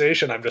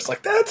conversation. I'm just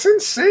like, that's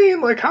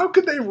insane. Like, how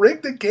could they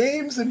rig the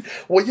games? And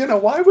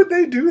why would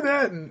they do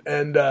that?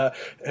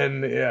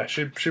 And yeah,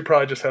 she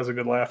probably just has a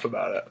good laugh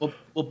about it.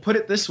 We'll put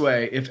it this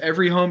way: if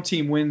every home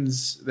team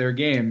wins their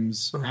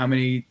games, how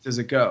many does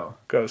it go?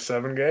 Goes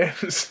 7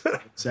 games.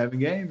 7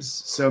 games.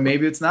 So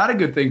maybe it's not a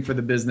good thing for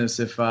the business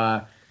if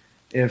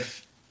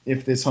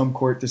this home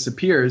court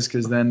disappears,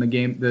 because then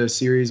the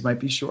series might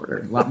be shorter,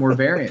 a lot more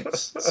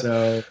variance.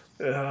 So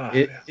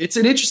it's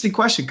an interesting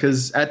question,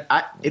 because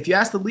if you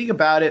ask the league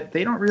about it,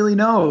 they don't really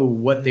know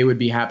what they would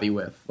be happy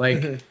with.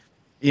 Like,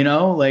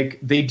 like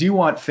they do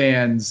want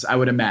fans, I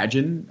would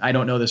imagine. I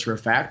don't know this for a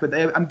fact, but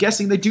I'm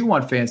guessing they do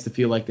want fans to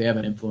feel like they have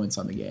an influence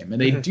on the game. And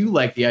they do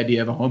like the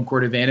idea of a home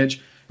court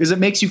advantage because it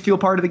makes you feel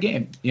part of the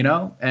game,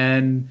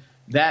 and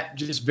that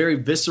just very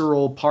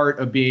visceral part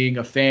of being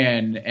a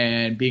fan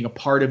and being a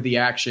part of the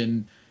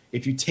action,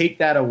 if you take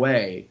that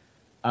away,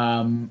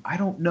 I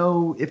don't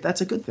know if that's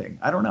a good thing.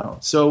 I don't know.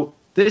 So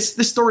this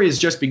story is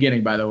just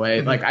beginning, by the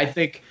way. Like, I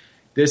think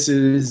this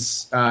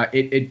is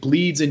it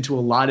bleeds into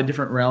a lot of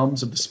different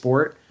realms of the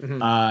sport,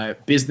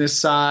 business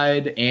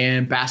side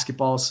and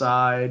basketball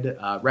side,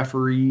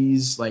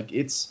 referees. Like,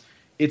 it's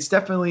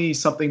definitely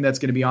something that's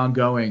going to be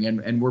ongoing,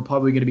 and we're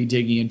probably going to be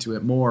digging into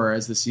it more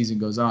as the season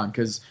goes on,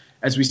 because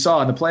as we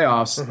saw in the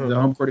playoffs, the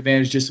home court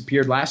advantage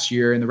disappeared last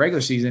year in the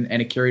regular season,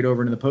 and it carried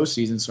over into the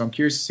postseason. So I'm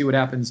curious to see what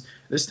happens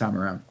this time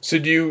around. So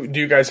do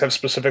you guys have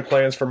specific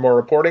plans for more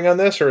reporting on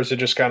this, or is it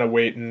just kind of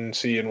wait and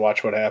see and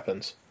watch what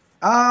happens?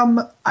 I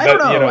don't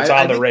know. It's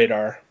on the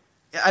radar.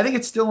 I think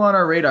it's still on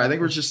our radar. I think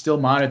we're just still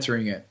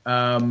monitoring it.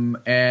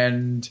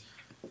 And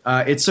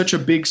it's such a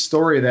big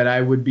story that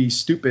I would be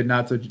stupid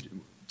not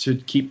to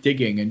keep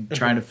digging and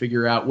trying to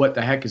figure out what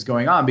the heck is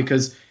going on,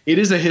 because it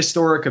is a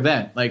historic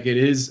event. Like, it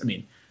is, I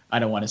mean, I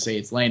don't want to say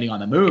it's landing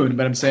on the moon,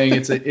 but I'm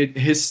saying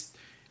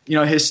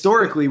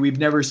historically we've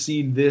never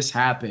seen this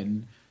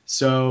happen.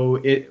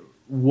 So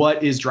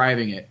what is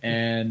driving it?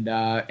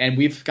 And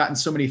we've gotten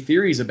so many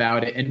theories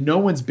about it, and no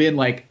one's been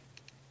like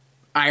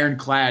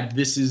ironclad,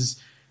 this is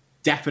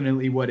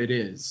definitely what it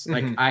is.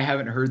 Like, I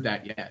haven't heard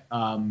that yet.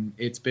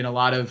 It's been a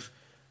lot of,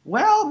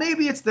 well,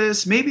 maybe it's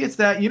this, maybe it's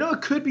that,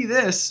 it could be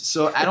this.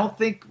 So I don't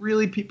think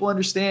really people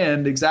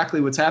understand exactly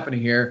what's happening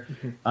here.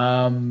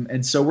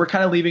 And so we're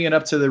kind of leaving it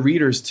up to the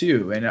readers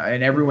too, and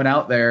everyone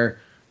out there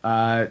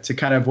to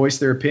kind of voice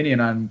their opinion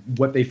on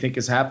what they think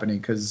is happening,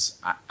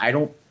 because I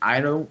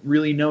don't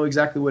really know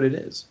exactly what it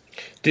is.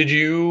 Did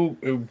you,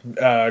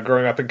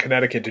 growing up in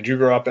Connecticut, did you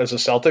grow up as a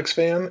Celtics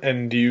fan,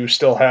 and do you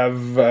still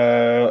have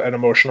an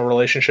emotional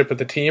relationship with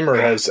the team, or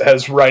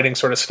has writing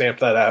sort of stamped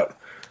that out?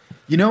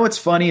 What's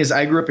funny is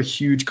I grew up a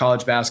huge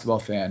college basketball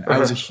fan. I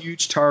was a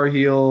huge Tar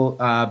Heel,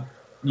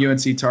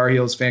 UNC Tar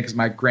Heels fan, because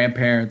my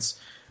grandparents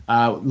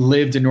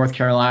lived in North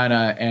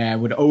Carolina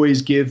and would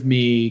always give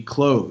me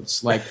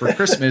clothes. Like, for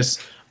Christmas,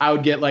 I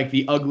would get like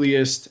the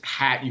ugliest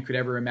hat you could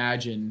ever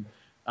imagine.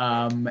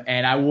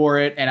 And I wore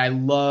it, and I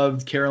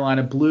loved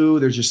Carolina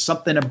blue. There's just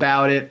something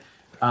about it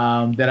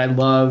that I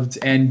loved.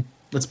 And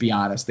let's be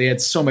honest, they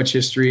had so much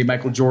history,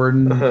 Michael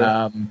Jordan,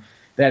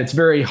 that it's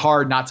very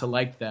hard not to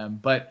like them.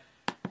 But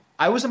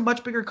I was a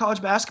much bigger college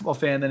basketball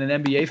fan than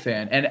an NBA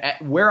fan. And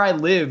where I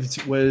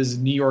lived was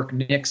New York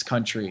Knicks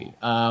country.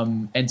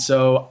 And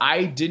so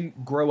I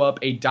didn't grow up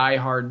a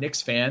diehard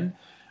Knicks fan.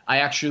 I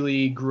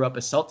actually grew up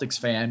a Celtics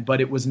fan, but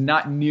it was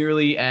not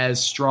nearly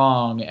as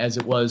strong as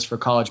it was for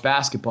college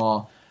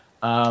basketball.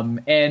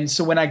 And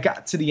so when I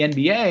got to the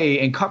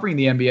NBA and covering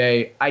the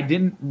NBA, I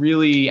didn't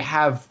really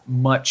have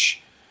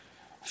much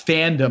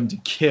fandom to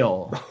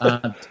kill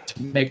to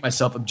make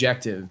myself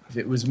objective.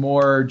 It was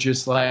more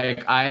just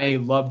like, I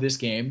love this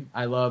game,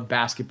 I love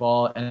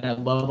basketball, and I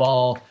love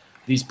all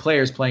these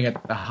players playing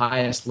at the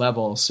highest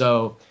level.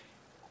 So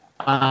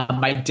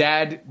My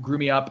dad grew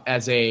me up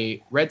as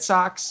a Red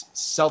Sox,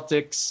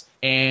 Celtics,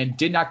 and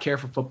did not care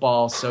for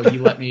football, so he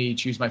let me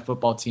choose my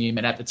football team.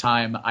 And at the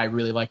time, I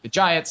really liked the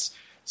Giants.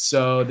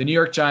 So the New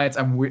York Giants,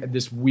 I'm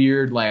this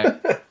weird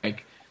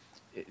like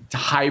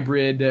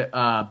hybrid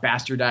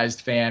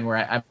bastardized fan where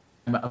I'm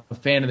a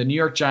fan of the New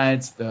York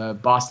Giants, the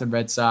Boston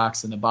Red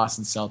Sox, and the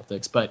Boston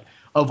Celtics. But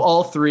of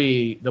all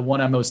three, the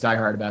one I'm most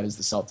diehard about is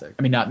the Celtics.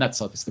 I mean, not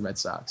Celtics, the Red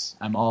Sox.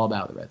 I'm all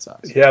about the Red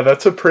Sox. Yeah,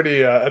 that's a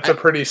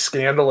pretty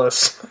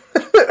scandalous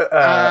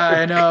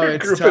I know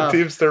it's group tough. of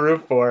teams to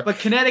root for. But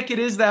Connecticut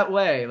is that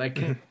way. Like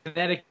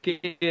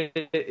Connecticut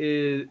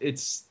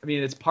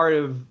it's part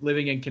of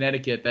living in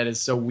Connecticut that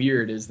is so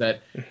weird is that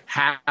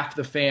half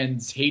the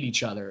fans hate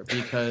each other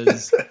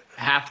because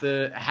half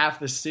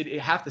the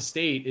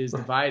state is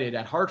divided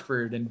at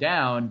Hartford and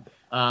down.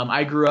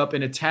 I grew up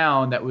in a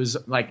town that was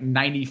like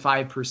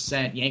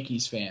 95%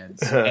 Yankees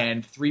fans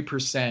and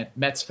 3%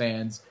 Mets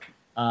fans,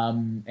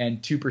 and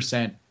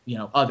 2%,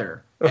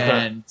 other.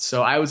 And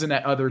so I was in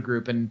that other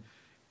group, and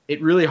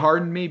it really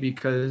hardened me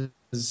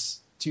because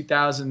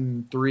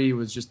 2003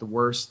 was just the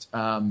worst.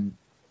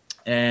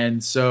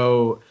 And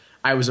so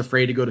I was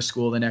afraid to go to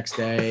school the next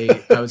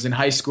day. I was in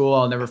high school.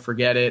 I'll never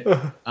forget it.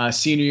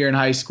 Senior year in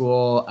high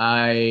school,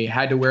 I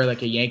had to wear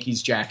like a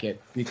Yankees jacket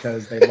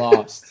because they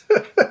lost.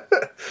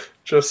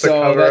 Just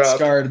so that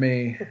scarred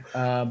me,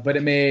 but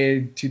it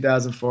made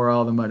 2004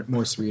 all the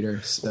more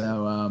sweeter.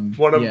 So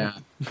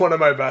one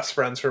of my best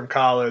friends from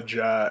college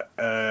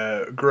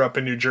grew up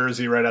in New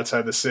Jersey, right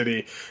outside the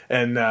city,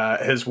 and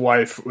his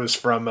wife was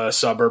from a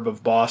suburb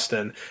of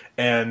Boston.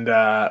 And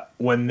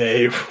when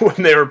they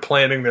were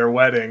planning their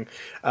wedding,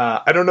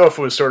 I don't know if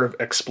it was sort of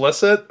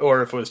explicit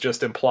or if it was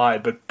just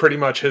implied, but pretty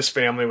much his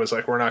family was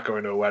like, "We're not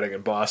going to a wedding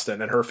in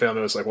Boston," and her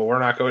family was like, "Well, we're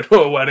not going to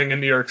a wedding in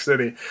New York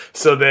City."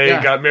 So they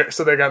got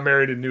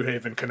married in New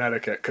Haven,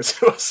 Connecticut, because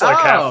it was like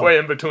halfway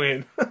in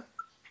between.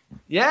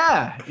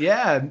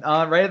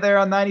 Right there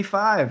on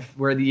 95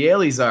 where the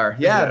Yaleys are.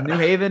 New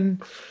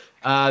Haven.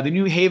 The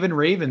New Haven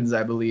Ravens,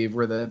 I believe,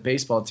 were the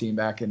baseball team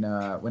back in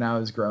when I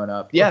was growing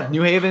up.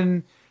 New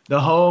Haven,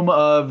 the home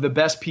of the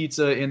best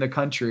pizza in the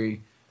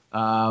country,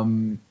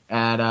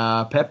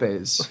 at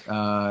Pepe's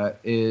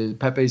is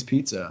Pepe's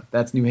Pizza.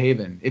 That's New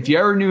Haven. If you're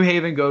ever in New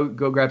Haven, go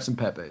grab some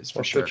Pepe's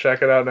for sure.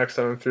 Check it out next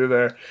time I'm through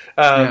there.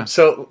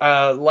 So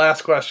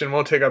last question,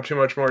 won't take up too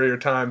much more of your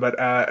time, but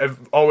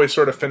I've always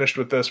sort of finished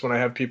with this when I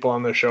have people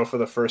on the show for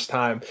the first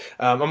time.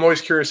 I'm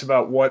always curious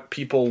about what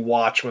people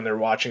watch when they're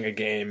watching a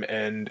game,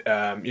 and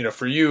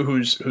for you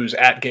who's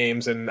at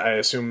games and I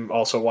assume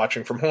also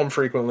watching from home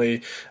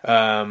frequently,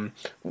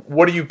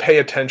 what do you pay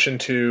attention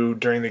to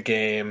during the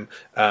game?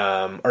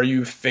 Are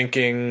you thinking,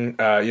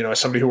 as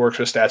somebody who works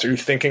with stats, are you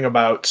thinking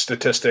about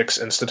statistics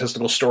and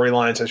statistical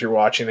storylines as you're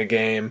watching the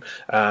game?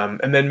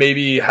 And then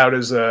maybe how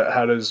does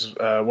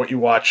what you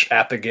watch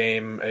at the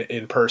game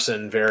in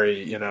person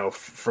vary,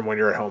 from when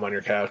you're at home on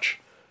your couch?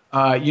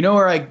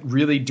 Where I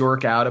really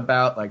dork out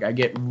about, like I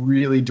get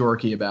really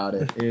dorky about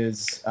it,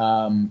 is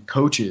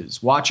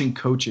watching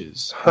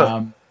coaches.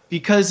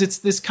 Because it's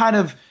this kind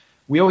of,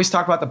 we always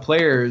talk about the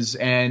players,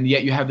 and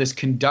yet you have this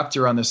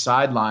conductor on the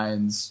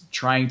sidelines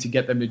trying to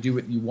get them to do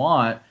what you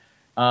want.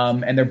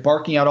 And they're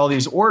barking out all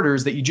these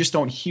orders that you just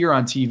don't hear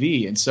on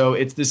TV. And so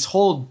it's this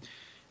whole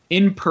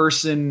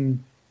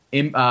in-person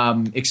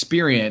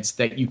experience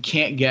that you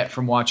can't get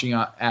from watching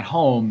at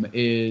home,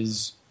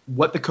 is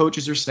what the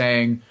coaches are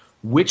saying,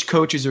 which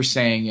coaches are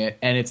saying it.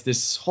 And it's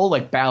this whole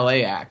like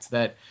ballet act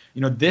that,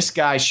 this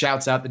guy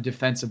shouts out the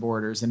defensive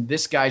orders and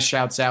this guy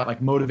shouts out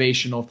like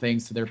motivational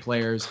things to their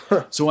players.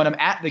 So when I'm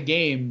at the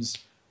games,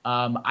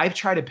 I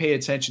try to pay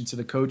attention to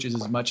the coaches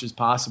as much as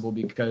possible,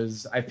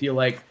 because I feel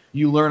like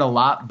you learn a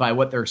lot by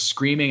what they're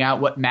screaming out,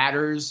 what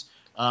matters.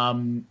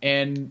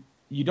 And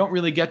you don't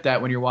really get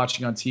that when you're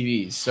watching on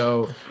TV.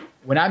 So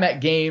when I'm at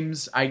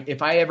games,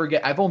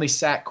 I've only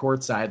sat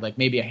courtside like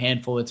maybe a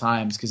handful of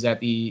times, because at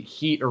the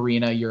Heat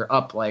Arena, you're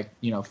up like,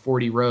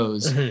 40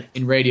 rows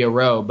in Radio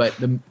Row. But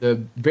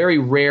the very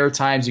rare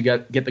times you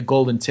get the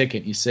golden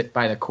ticket, you sit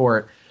by the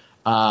court,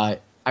 I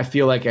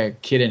feel like a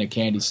kid in a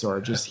candy store,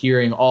 just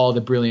hearing all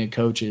the brilliant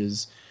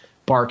coaches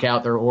bark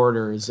out their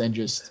orders, and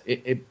just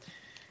it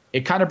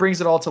kind of brings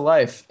it all to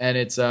life. And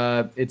it's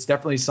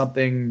definitely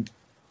something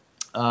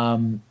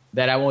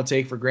that I won't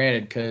take for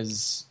granted,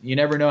 because you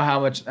never know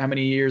how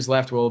many years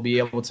left we'll be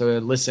able to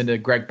listen to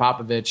Greg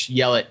Popovich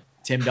yell at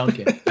Tim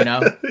Duncan,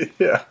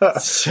 Yeah.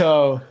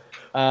 So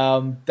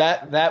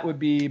that would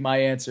be my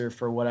answer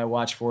for what I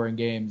watch for in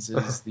games,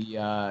 is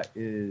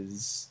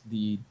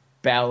the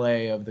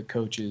ballet of the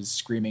coaches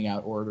screaming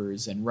out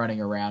orders and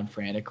running around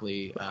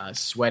frantically,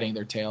 sweating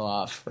their tail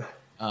off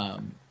at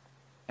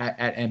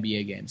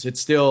NBA games. It's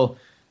still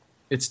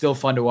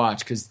fun to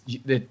watch, because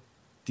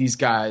these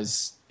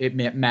guys, it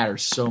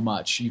matters so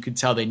much. You can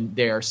tell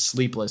they are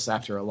sleepless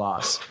after a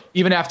loss.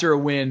 Even after a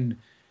win,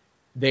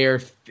 they are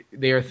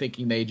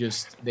thinking they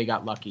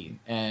got lucky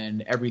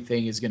and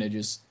everything is going to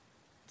just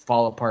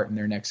fall apart in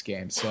their next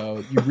game.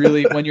 So you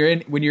really, when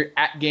you're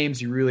at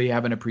games, you really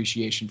have an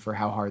appreciation for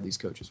how hard these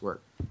coaches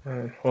work.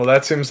 Well,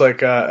 that seems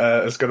like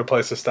as good a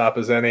place to stop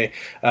as any.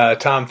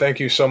 Tom, thank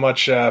you so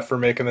much for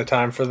making the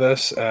time for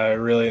this. I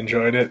really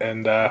enjoyed it,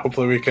 and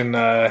hopefully we can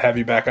have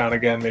you back on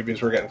again, maybe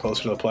as we're getting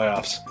closer to the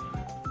playoffs.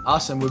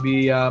 Awesome. Would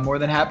be more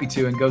than happy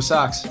to, and go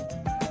Sox.